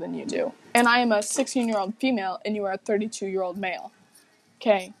muscle than you do. And I am a 16-year-old female, and you are a 32-year-old male.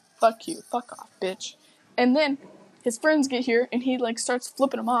 Okay? Fuck you. Fuck off, bitch. And then his friends get here, and he, like, starts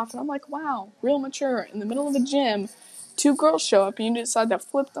flipping them off. And I'm like, wow, real mature. In the middle of a gym, 2 girls show up, and you decide to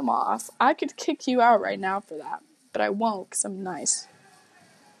flip them off. I could kick you out right now for that. But I won't, because I'm nice.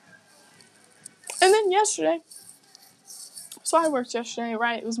 And then yesterday, so I worked yesterday,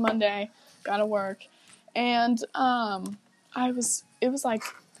 right? It was Monday, got to work, and it was like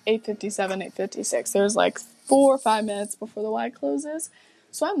 8:57, 8:56. There was like 4 or 5 minutes before the Y closes,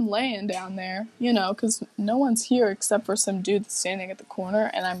 so I'm laying down there, because no one's here except for some dude that's standing at the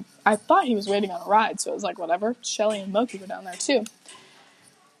corner, and I thought he was waiting on a ride, so it was like, whatever, Shelly and Moki were down there too.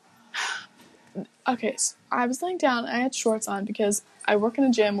 Okay, so I was laying down, I had shorts on because I work in a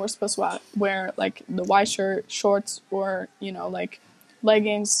gym. We're supposed to wear, like, the Y shirt, shorts, or, like,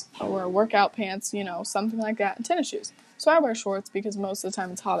 leggings, or workout pants, something like that, and tennis shoes. So I wear shorts because most of the time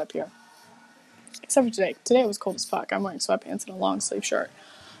it's hot up here. Except for today. Today it was cold as fuck. I'm wearing sweatpants and a long sleeve shirt.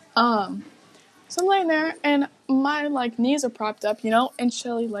 So I'm laying there, and my, like, knees are propped up, and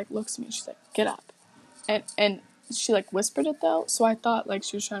Shelly, like, looks at me, and she's like, get up. And she, like, whispered it, though, so I thought, like,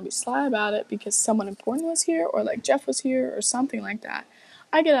 she was trying to be sly about it because someone important was here, or, like, Jeff was here, or something like that.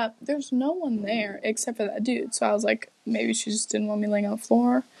 I get up, there's no one there except for that dude, so I was like, maybe she just didn't want me laying on the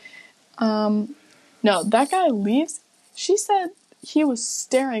floor. No, that guy leaves. She said he was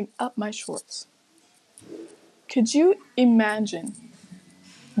staring up my shorts. Could you imagine?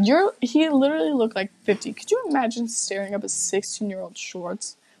 He literally looked like 50. Could you imagine staring up a 16-year-old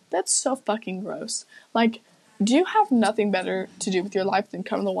shorts? That's so fucking gross. Like, do you have nothing better to do with your life than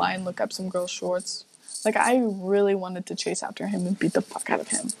come to the Y and look up some girl's shorts? Like, I really wanted to chase after him and beat the fuck out of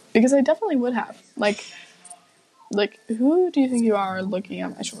him. Because I definitely would have. Like, who do you think you are looking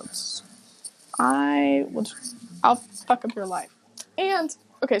at my shorts? I'll fuck up your life. And,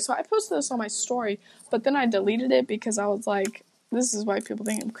 okay, so I posted this on my story, but then I deleted it because I was like, this is why people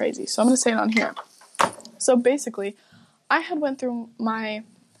think I'm crazy. So I'm going to say it on here. So basically, I had went through my...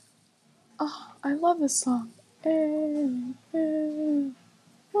 Oh, I love this song. Okay,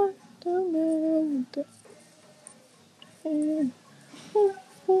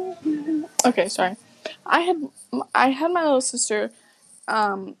 sorry. I had my little sister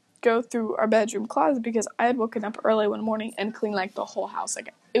go through our bedroom closet because I had woken up early one morning and cleaned, like, the whole house.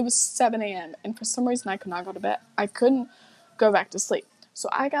 Like, it was 7 a.m. and for some reason I could not go to bed. I couldn't go back to sleep. So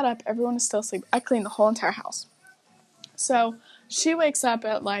I got up, everyone was still asleep. I cleaned the whole entire house. So she wakes up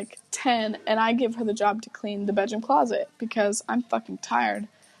at like 10 and I give her the job to clean the bedroom closet because I'm fucking tired.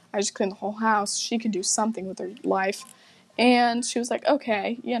 I just cleaned the whole house. She could do something with her life. And she was like,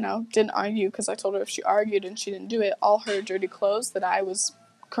 okay, didn't argue because I told her if she argued and she didn't do it, all her dirty clothes that I was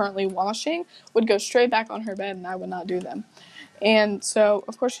currently washing would go straight back on her bed and I would not do them. And so,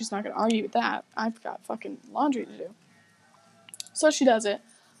 of course, she's not going to argue with that. I've got fucking laundry to do. So she does it.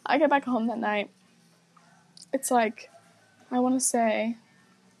 I get back home that night. It's like, I want to say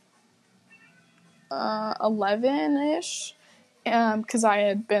 11-ish, because I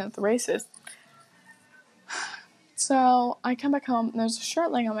had been at the races. So I come back home, and there's a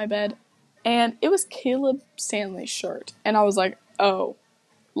shirt laying on my bed, and it was Caleb Stanley's shirt. And I was like, oh,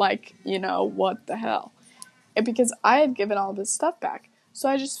 like, what the hell? And because I had given all this stuff back. So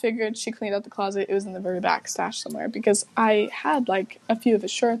I just figured she cleaned out the closet. It was in the very back, stashed somewhere. Because I had, like, a few of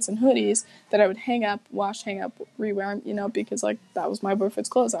his shirts and hoodies that I would hang up, wash, hang up, re-wear them, because, like, that was my boyfriend's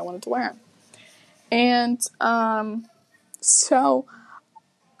clothes. I wanted to wear them. And, so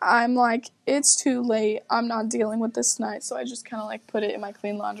I'm like, it's too late. I'm not dealing with this tonight. So I just kind of, like, put it in my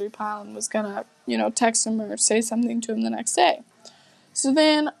clean laundry pile and was gonna, text him or say something to him the next day. So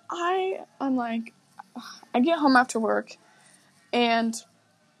then I'm like, I get home after work. And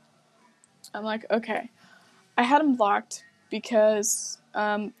I'm like, okay. I had him blocked because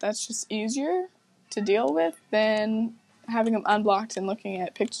that's just easier to deal with than having him unblocked and looking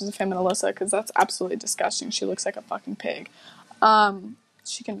at pictures of him and Alyssa, because that's absolutely disgusting. She looks like a fucking pig. I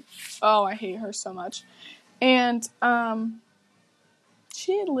hate her so much. And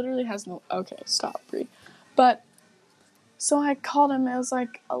she literally has no... Okay, stop, Brie. But, So I called him, it was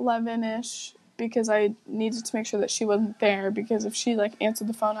like 11-ish, because I needed to make sure that she wasn't there, because if she, like, answered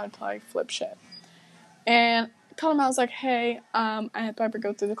the phone, I'd probably flip shit. And I called him, I was like, hey, I had Piper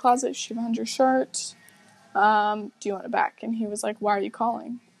go through the closet, she found your shirt, do you want it back? And he was like, why are you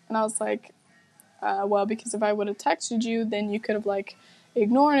calling? And I was like, well, because if I would have texted you, then you could have, like,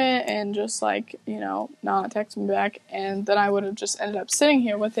 ignored it and just, like, you know, not text me back, and then I would have just ended up sitting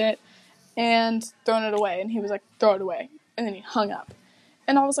here with it and thrown it away. And he was like, throw it away. And then he hung up.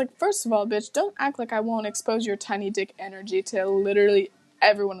 And I was like, first of all, bitch, don't act like I won't expose your tiny dick energy to literally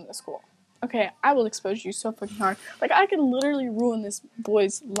everyone in the school. Okay, I will expose you so fucking hard. Like, I could literally ruin this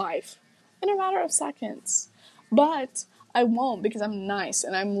boy's life in a matter of seconds. But I won't, because I'm nice,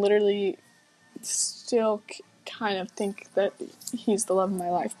 and I'm literally still kind of think that he's the love of my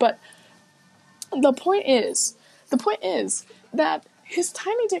life. But the point is that his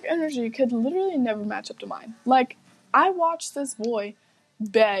tiny dick energy could literally never match up to mine. Like, I watched this boy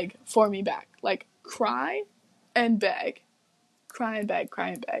beg for me back. Like, cry and beg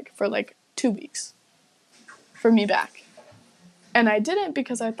for like 2 weeks for me back. And I didn't,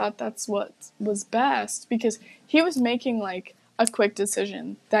 because I thought that's what was best, because he was making like a quick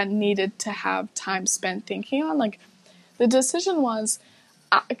decision that needed to have time spent thinking on. Like, the decision was,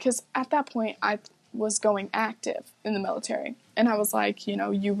 because at that point I was going active in the military, and I was like, you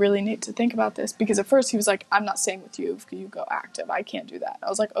know, you really need to think about this, because at first he was like, I'm not staying with you if you go active, I can't do that. I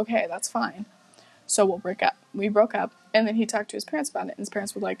was like, okay, that's fine, so we'll break up. We broke up, and then he talked to his parents about it, and his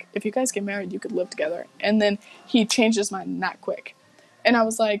parents were like, if you guys get married, you could live together. And then he changed his mind that quick, and I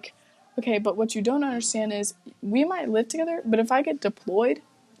was like, okay, but what you don't understand is, we might live together, but if I get deployed,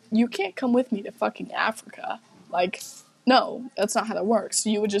 you can't come with me to fucking Africa. Like, no, that's not how that works.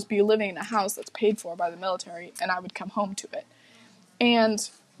 You would just be living in a house that's paid for by the military, and I would come home to it. And,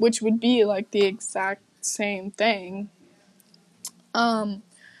 which would be, like, the exact same thing.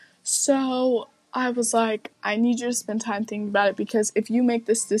 So I was like, I need you to spend time thinking about it, because if you make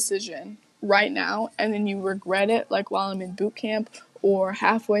this decision right now, and then you regret it, like, while I'm in boot camp, or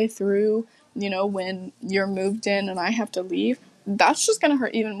halfway through, you know, when you're moved in and I have to leave, that's just gonna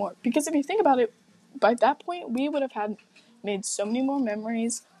hurt even more. Because if you think about it, by that point, we would have made so many more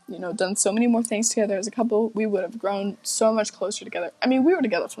memories, you know, done so many more things together as a couple. We would have grown so much closer together. I mean, we were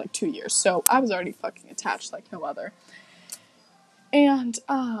together for like 2 years, so I was already fucking attached like no other. And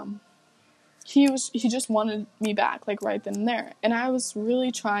he just wanted me back, like, right then and there. And I was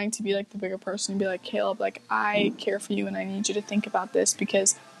really trying to be like the bigger person and be like, Caleb, like, I care for you and I need you to think about this,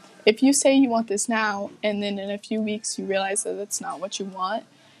 because if you say you want this now and then in a few weeks you realize that that's not what you want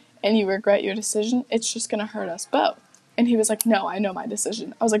and you regret your decision, it's just gonna hurt us both. And he was like, no, I know my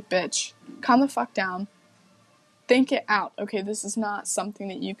decision. I was like, bitch, calm the fuck down. Think it out. Okay, this is not something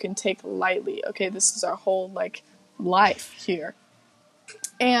that you can take lightly. Okay, this is our whole, like, life here.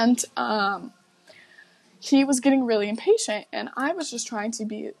 And he was getting really impatient, and I was just trying to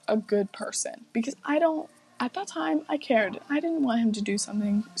be a good person, because at that time, I cared. I didn't want him to do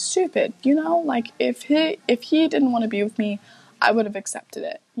something stupid, you know? Like, if he didn't want to be with me, I would have accepted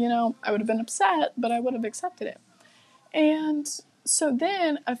it, you know? I would have been upset, but I would have accepted it. And so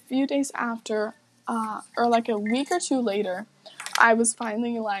then, a few days after, or like a week or two later, I was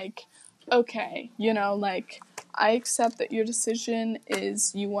finally like, okay, you know, like, I accept that your decision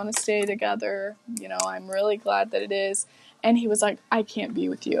is you want to stay together, you know, I'm really glad that it is. And he was like, I can't be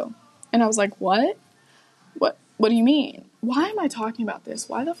with you. And I was like, what? What do you mean? Why am I talking about this?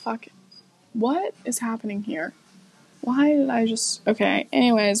 Why the fuck? What is happening here? Why did I just... Okay,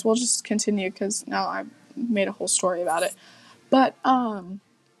 anyways, we'll just continue, because now I've made a whole story about it. But,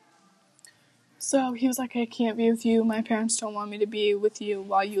 so he was like, I can't be with you. My parents don't want me to be with you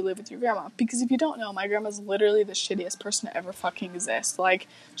while you live with your grandma. Because if you don't know, my grandma's literally the shittiest person to ever fucking exist. Like,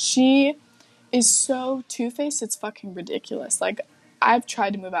 she is so two-faced, it's fucking ridiculous. Like, I've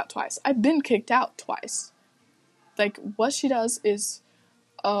tried to move out twice. I've been kicked out twice. Like, what she does is,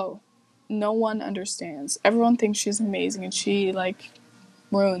 oh, no one understands. Everyone thinks she's amazing, and she, like,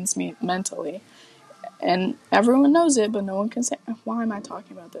 ruins me mentally. And everyone knows it, but no one can say, why am I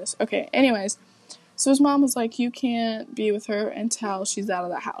talking about this? Okay, anyways, so his mom was like, you can't be with her until she's out of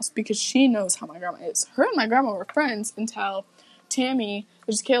the house, because she knows how my grandma is. Her and my grandma were friends until Tammy,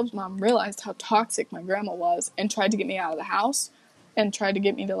 which is Caleb's mom, realized how toxic my grandma was and tried to get me out of the house and tried to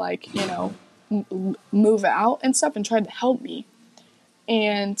get me to, like, you know, move out and stuff, and tried to help me.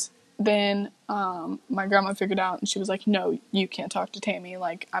 And then my grandma figured out, and she was like, no, you can't talk to Tammy.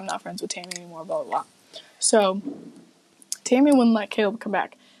 Like, I'm not friends with Tammy anymore, blah, blah, blah. So Tammy wouldn't let Caleb come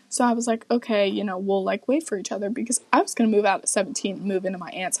back. So I was like, okay, you know, we'll like wait for each other because I was going to move out at 17 and move into my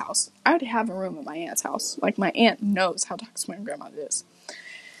aunt's house. I already have a room in my aunt's house. Like my aunt knows how toxic my grandmother is.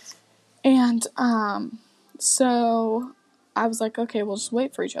 And so I was like, okay, we'll just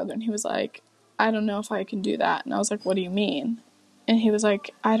wait for each other. And he was like, I don't know if I can do that. And I was like, what do you mean? And he was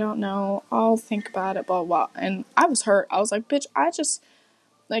like, I don't know. I'll think about it, blah, blah. And I was hurt. I was like, bitch,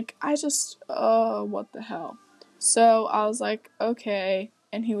 what the hell? So I was like, okay.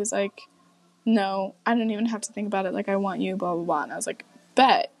 And he was like, no, I don't even have to think about it. Like, I want you, blah, blah, blah. And I was like,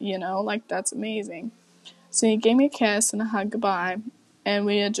 bet, you know, like, that's amazing. So he gave me a kiss and a hug goodbye. And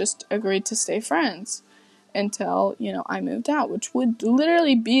we had just agreed to stay friends until, you know, I moved out, which would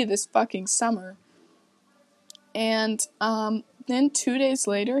literally be this fucking summer. And then 2 days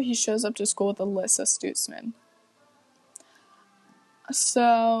later, he shows up to school with Alyssa Stutzman.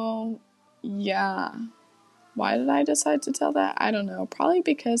 So, yeah. Why did I decide to tell that? I don't know. Probably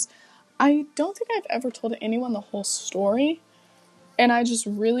because I don't think I've ever told anyone the whole story. And I just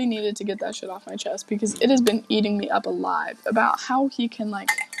really needed to get that shit off my chest because it has been eating me up alive about how he can, like,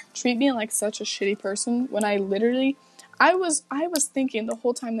 treat me like such a shitty person when I was thinking the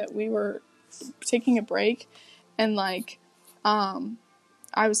whole time that we were taking a break and, like,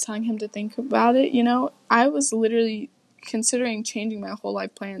 I was telling him to think about it, you know, I was literally considering changing my whole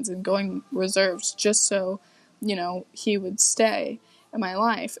life plans and going reserves just so, you know, he would stay in my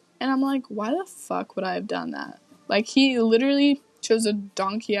life. And I'm like, why the fuck would I have done that? Like, he literally chose a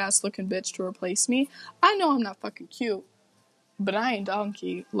donkey-ass looking bitch to replace me. I know I'm not fucking cute, but I ain't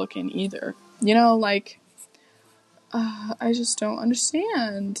donkey looking either. You know, like, I just don't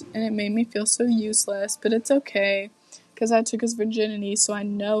understand. And it made me feel so useless, but it's okay. Because I took his virginity, so I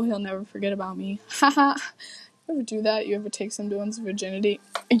know he'll never forget about me. Haha. You ever do that? You ever take someone's virginity?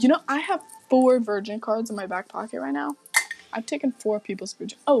 You know, I have 4 virgin cards in my back pocket right now. I've taken 4 people's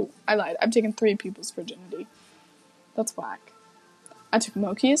virginity. Oh, I lied. I've taken 3 people's virginity. That's whack. I took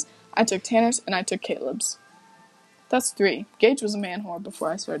Moki's, I took Tanner's, and I took Caleb's. That's 3. Gage was a man whore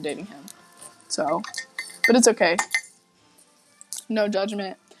before I started dating him. So, but it's okay. No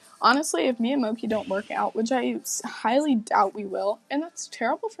judgment. Honestly, if me and Moki don't work out, which I highly doubt we will, and that's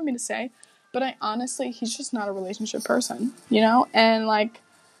terrible for me to say, but he's just not a relationship person, you know? And, like,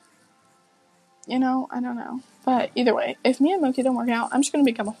 you know, I don't know. But either way, if me and Moki don't work out, I'm just gonna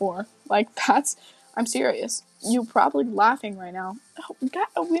become a whore. Like, I'm serious. You're probably laughing right now. Oh, God,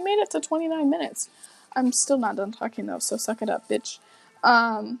 we made it to 29 minutes. I'm still not done talking, though, so suck it up, bitch.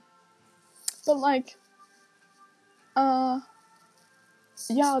 But, like, yeah,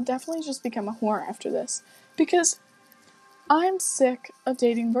 I'll definitely just become a whore after this. Because I'm sick of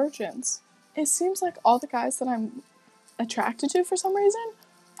dating virgins. It seems like all the guys that I'm attracted to for some reason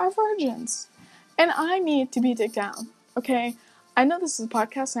are virgins. And I need to be dicked down, okay? I know this is a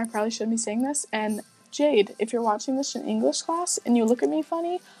podcast and I probably shouldn't be saying this. And Jade, if you're watching this in English class and you look at me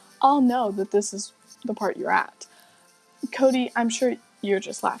funny, I'll know that this is the part you're at. Cody, I'm sure you're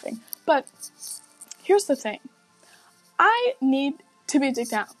just laughing. But here's the thing. I need to be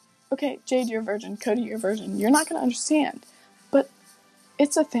dicked down. Okay, Jade, you're a virgin. Cody, you're a virgin. You're not going to understand. But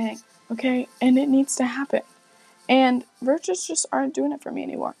it's a thing, okay? And it needs to happen. And virgins just aren't doing it for me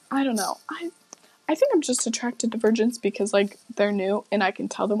anymore. I don't know. I think I'm just attracted to virgins because, like, they're new and I can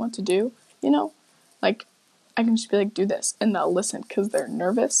tell them what to do, you know? Like, I can just be like, do this. And they'll listen because they're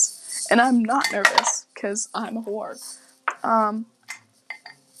nervous. And I'm not nervous because I'm a whore.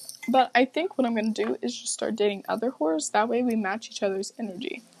 But I think what I'm going to do is just start dating other whores. That way we match each other's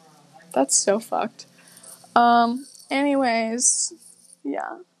energy. That's so fucked. Anyways,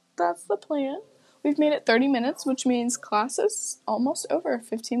 yeah, that's the plan. We've made it 30 minutes, which means class is almost over.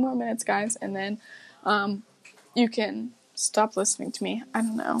 15 more minutes, guys, and then you can stop listening to me. I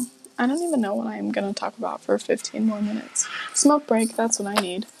don't know. I don't even know what I'm going to talk about for 15 more minutes. Smoke break, that's what I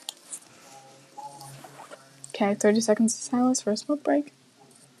need. Okay, 30 seconds of silence for a smoke break.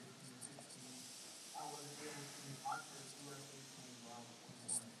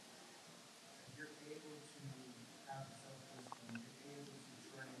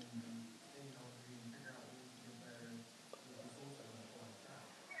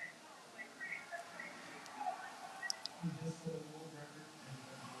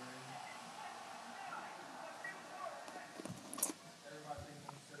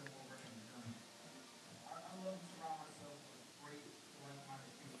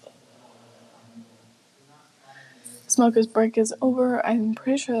 Smoker's break is over. I'm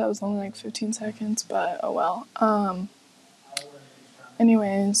pretty sure that was only like 15 seconds, but oh well.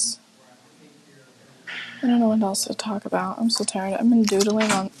 Anyways, I don't know what else to talk about. I'm so tired. I've been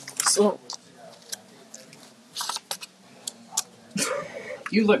doodling on. So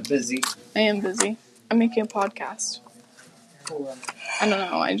You look busy. I am busy. I'm making a podcast. Cool. I don't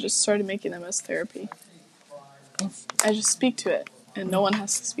know. I just started making them as therapy. I just speak to it, and no one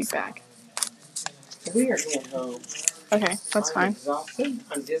has to speak back. We are going home. Okay, that's fine. I'm exhausted.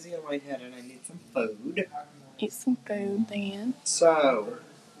 I'm dizzy in my head, and I need some food. Eat some food, then. So,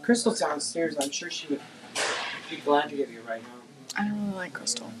 Crystal's downstairs. I'm sure she would be glad to give you a ride home. I don't really like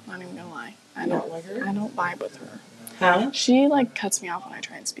Crystal. Not even gonna lie. I You don't like her? I don't vibe with her. Huh? She cuts me off when I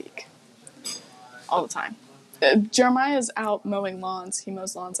try and speak. All the time. Jeremiah's out mowing lawns. He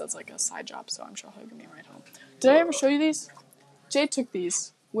mows lawns as a side job, so I'm sure he'll give me a ride home. Did I ever show you these? Jade took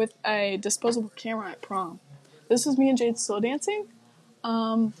these with a disposable camera at prom. This was me and Jade slow dancing,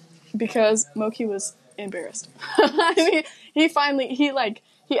 because Moki was embarrassed. I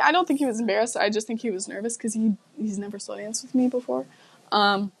don't think he was embarrassed. I just think he was nervous because he's never slow danced with me before.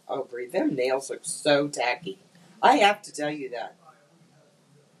 Oh, Brie, them nails look so tacky. I have to tell you that.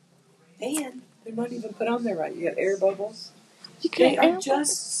 And they're not even put on there right. You got air bubbles. They are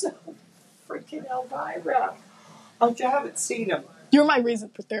just so freaking Elvira. Oh, you haven't seen them. You're my reason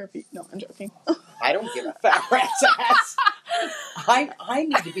for therapy. No, I'm joking. I don't give a fat rat's ass. I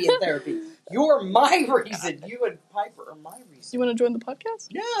need to be in therapy. You're my reason. You and Piper are my reason. You want to join the podcast?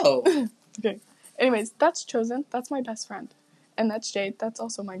 No. Okay. Anyways, that's Chosen. That's my best friend. And that's Jade. That's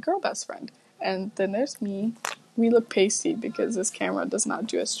also my girl best friend. And then there's me. We look pasty because this camera does not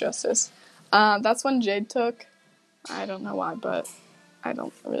do us justice. That's one Jade took. I don't know why, but I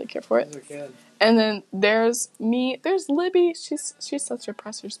don't really care for it. Those are good. And then there's me. There's Libby. She's such a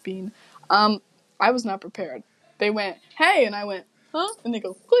presser's bean. I was not prepared. They went, hey, and I went, huh? And they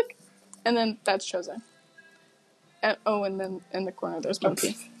go, click. And then that's Chosen. And then in the corner there's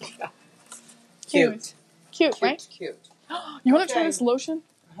Moki. Cute. Cute, right? Cute. You want to try this lotion?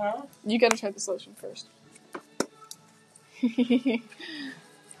 Huh? You gotta try this lotion first.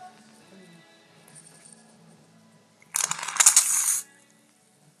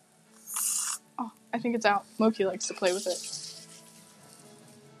 Oh, I think it's out. Moki likes to play with it.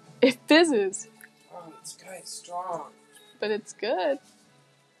 It fizzes. Oh, this guy's strong. But it's good.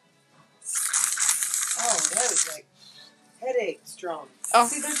 Oh, that is headache strong. Oh.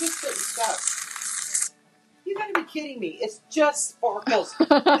 See, they're just certain stuff. You gotta be kidding me. It's just sparkles.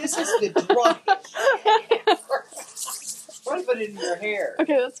 This is the driest shit ever. Why do you put it in your hair?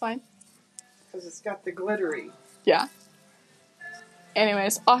 Okay, that's fine. Because it's got the glittery. Yeah.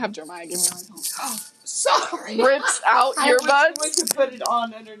 Anyways, I'll have Jeremiah give me a ride home. Oh, sorry. Rips out I was earbuds. going to put it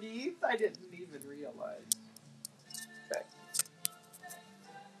on underneath. I didn't even realize. Okay.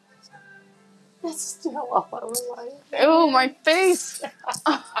 It's still all over my face. Ew, my face.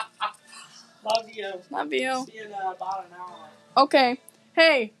 Love you. Love you. See you in about an hour. Okay.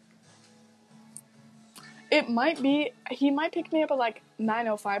 Hey. It might be, he might pick me up at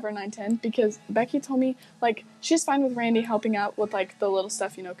 9:05 or 9:10 because Becky told me, she's fine with Randy helping out with, the little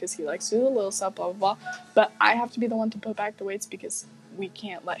stuff, because he likes to do the little stuff, blah, blah, blah. But I have to be the one to put back the weights because we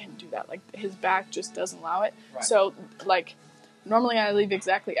can't let him do that. His back just doesn't allow it. Right. So, normally I leave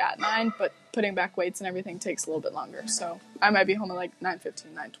exactly at 9, but putting back weights and everything takes a little bit longer. So, I might be home at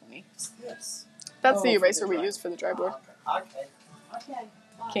 9:15, 9:20. Yes. That's the eraser we use for the dry board. Okay. Okay.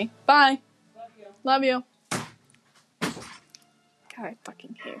 Okay, bye. Love you. Love you. God, I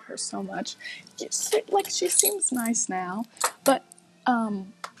fucking hate her so much. She seems nice now, but,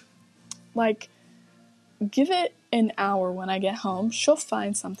 give it an hour when I get home, she'll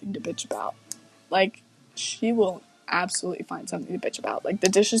find something to bitch about. She will absolutely find something to bitch about. The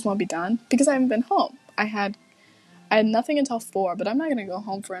dishes won't be done because I haven't been home. I had nothing until 4, but I'm not gonna go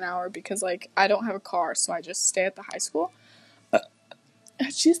home for an hour because, I don't have a car, so I just stay at the high school.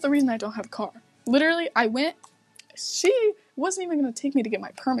 She's the reason I don't have a car. Literally, I went, she wasn't even going to take me to get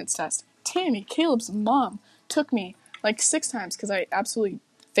my permits test. Tammy, Caleb's mom, took me 6 times because I absolutely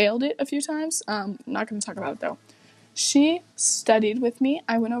failed it a few times. I'm not going to talk about it though. She studied with me.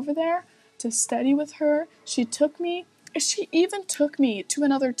 I went over there to study with her. She even took me to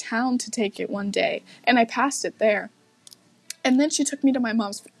another town to take it one day, and I passed it there. And then she took me to my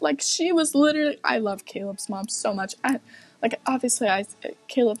mom's. She was literally, I love Caleb's mom so much. Obviously,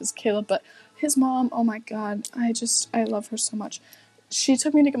 Caleb is Caleb, but his mom, oh my god, I love her so much. She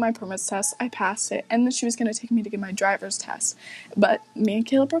took me to get my permits test, I passed it, and then she was going to take me to get my driver's test. But me and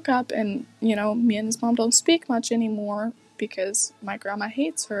Caleb broke up, and, me and his mom don't speak much anymore because my grandma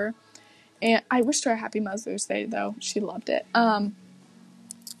hates her. And I wished her a happy Mother's Day, though. She loved it.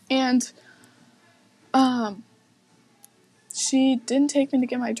 She didn't take me to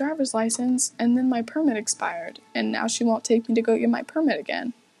get my driver's license, and then my permit expired, and now she won't take me to go get my permit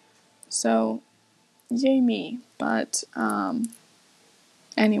again. So, yay me. But,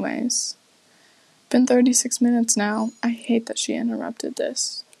 Anyways, been 36 minutes now. I hate that she interrupted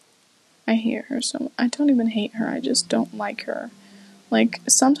this. I hate her so. I don't even hate her. I just don't like her. Like,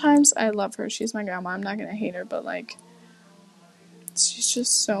 sometimes I love her. She's my grandma. I'm not gonna hate her, but like, she's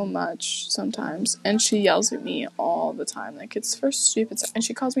just so much sometimes. And she yells at me all the time. Like, it's for stupid stuff. And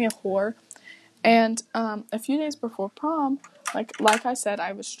she calls me a whore. And a few days before prom, like I said,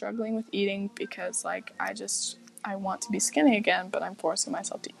 I was struggling with eating because like I want to be skinny again, but I'm forcing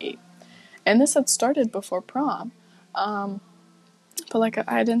myself to eat. And this had started before prom. But like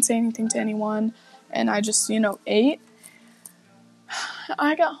I didn't say anything to anyone, and I just, ate.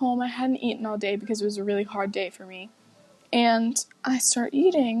 I got home, I hadn't eaten all day because it was a really hard day for me. And I start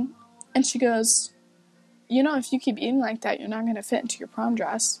eating, and she goes, if you keep eating like that, you're not going to fit into your prom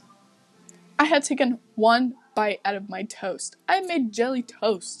dress. I had taken one bite out of my toast. I had made jelly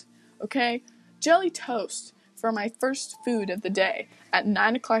toast, okay? Jelly toast for my first food of the day at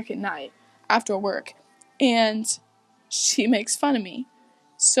 9 o'clock at night after work. And she makes fun of me.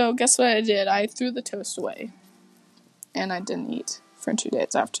 So guess what I did? I threw the toast away. And I didn't eat for 2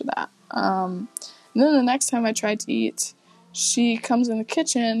 days after that. And then the next time I tried to eat, she comes in the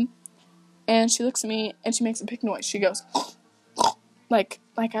kitchen and she looks at me and she makes a pig noise. She goes, like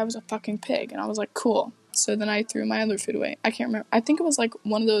I was a fucking pig. And I was like, cool. So then I threw my other food away. I can't remember. I think it was like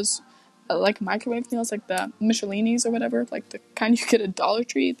one of those like microwave meals, like the Michelinis or whatever, like the kind you get at Dollar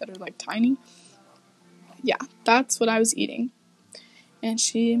Tree that are like tiny. Yeah, that's what I was eating. And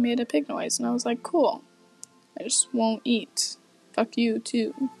she made a pig noise and I was like, cool. I just won't eat. Fuck you,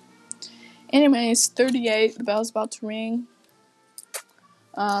 too. Anyways, 38. The bell's about to ring.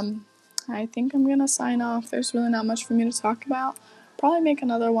 I think I'm gonna sign off. There's really not much for me to talk about. Probably make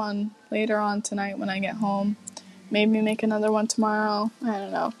another one later on tonight when I get home. Maybe make another one tomorrow. I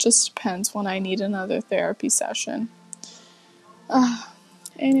don't know. Just depends when I need another therapy session.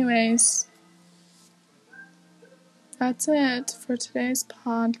 Anyways, that's it for today's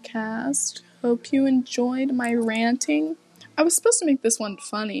podcast. Hope you enjoyed my ranting. I was supposed to make this one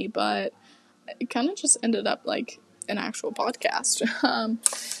funny, but it kind of just ended up like an actual podcast.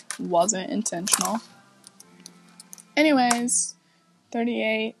 Wasn't intentional. Anyways,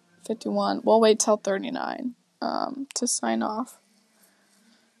 38, 51. We'll wait till 39 to sign off.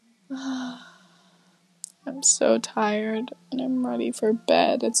 I'm so tired and I'm ready for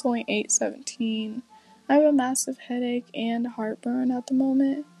bed. It's only 8:17. I have a massive headache and heartburn at the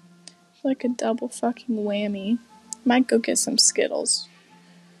moment. Like a double fucking whammy. Might go get some Skittles.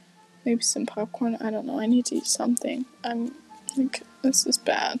 Maybe some popcorn. I don't know. I need to eat something. I'm like, this is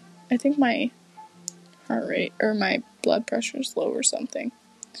bad. I think my heart rate or my blood pressure is low or something.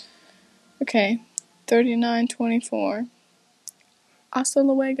 Okay. 39:24. Hasta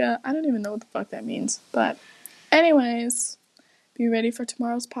luego. I don't even know what the fuck that means. But anyways, be ready for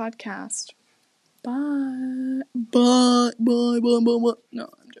tomorrow's podcast. Bye. Bye. Bye. Bye. Bye. Bye. No,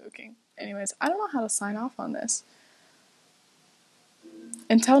 I'm joking. Anyways, I don't know how to sign off on this.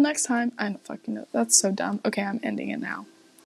 Until next time, I don't fucking know. That's so dumb. Okay, I'm ending it now.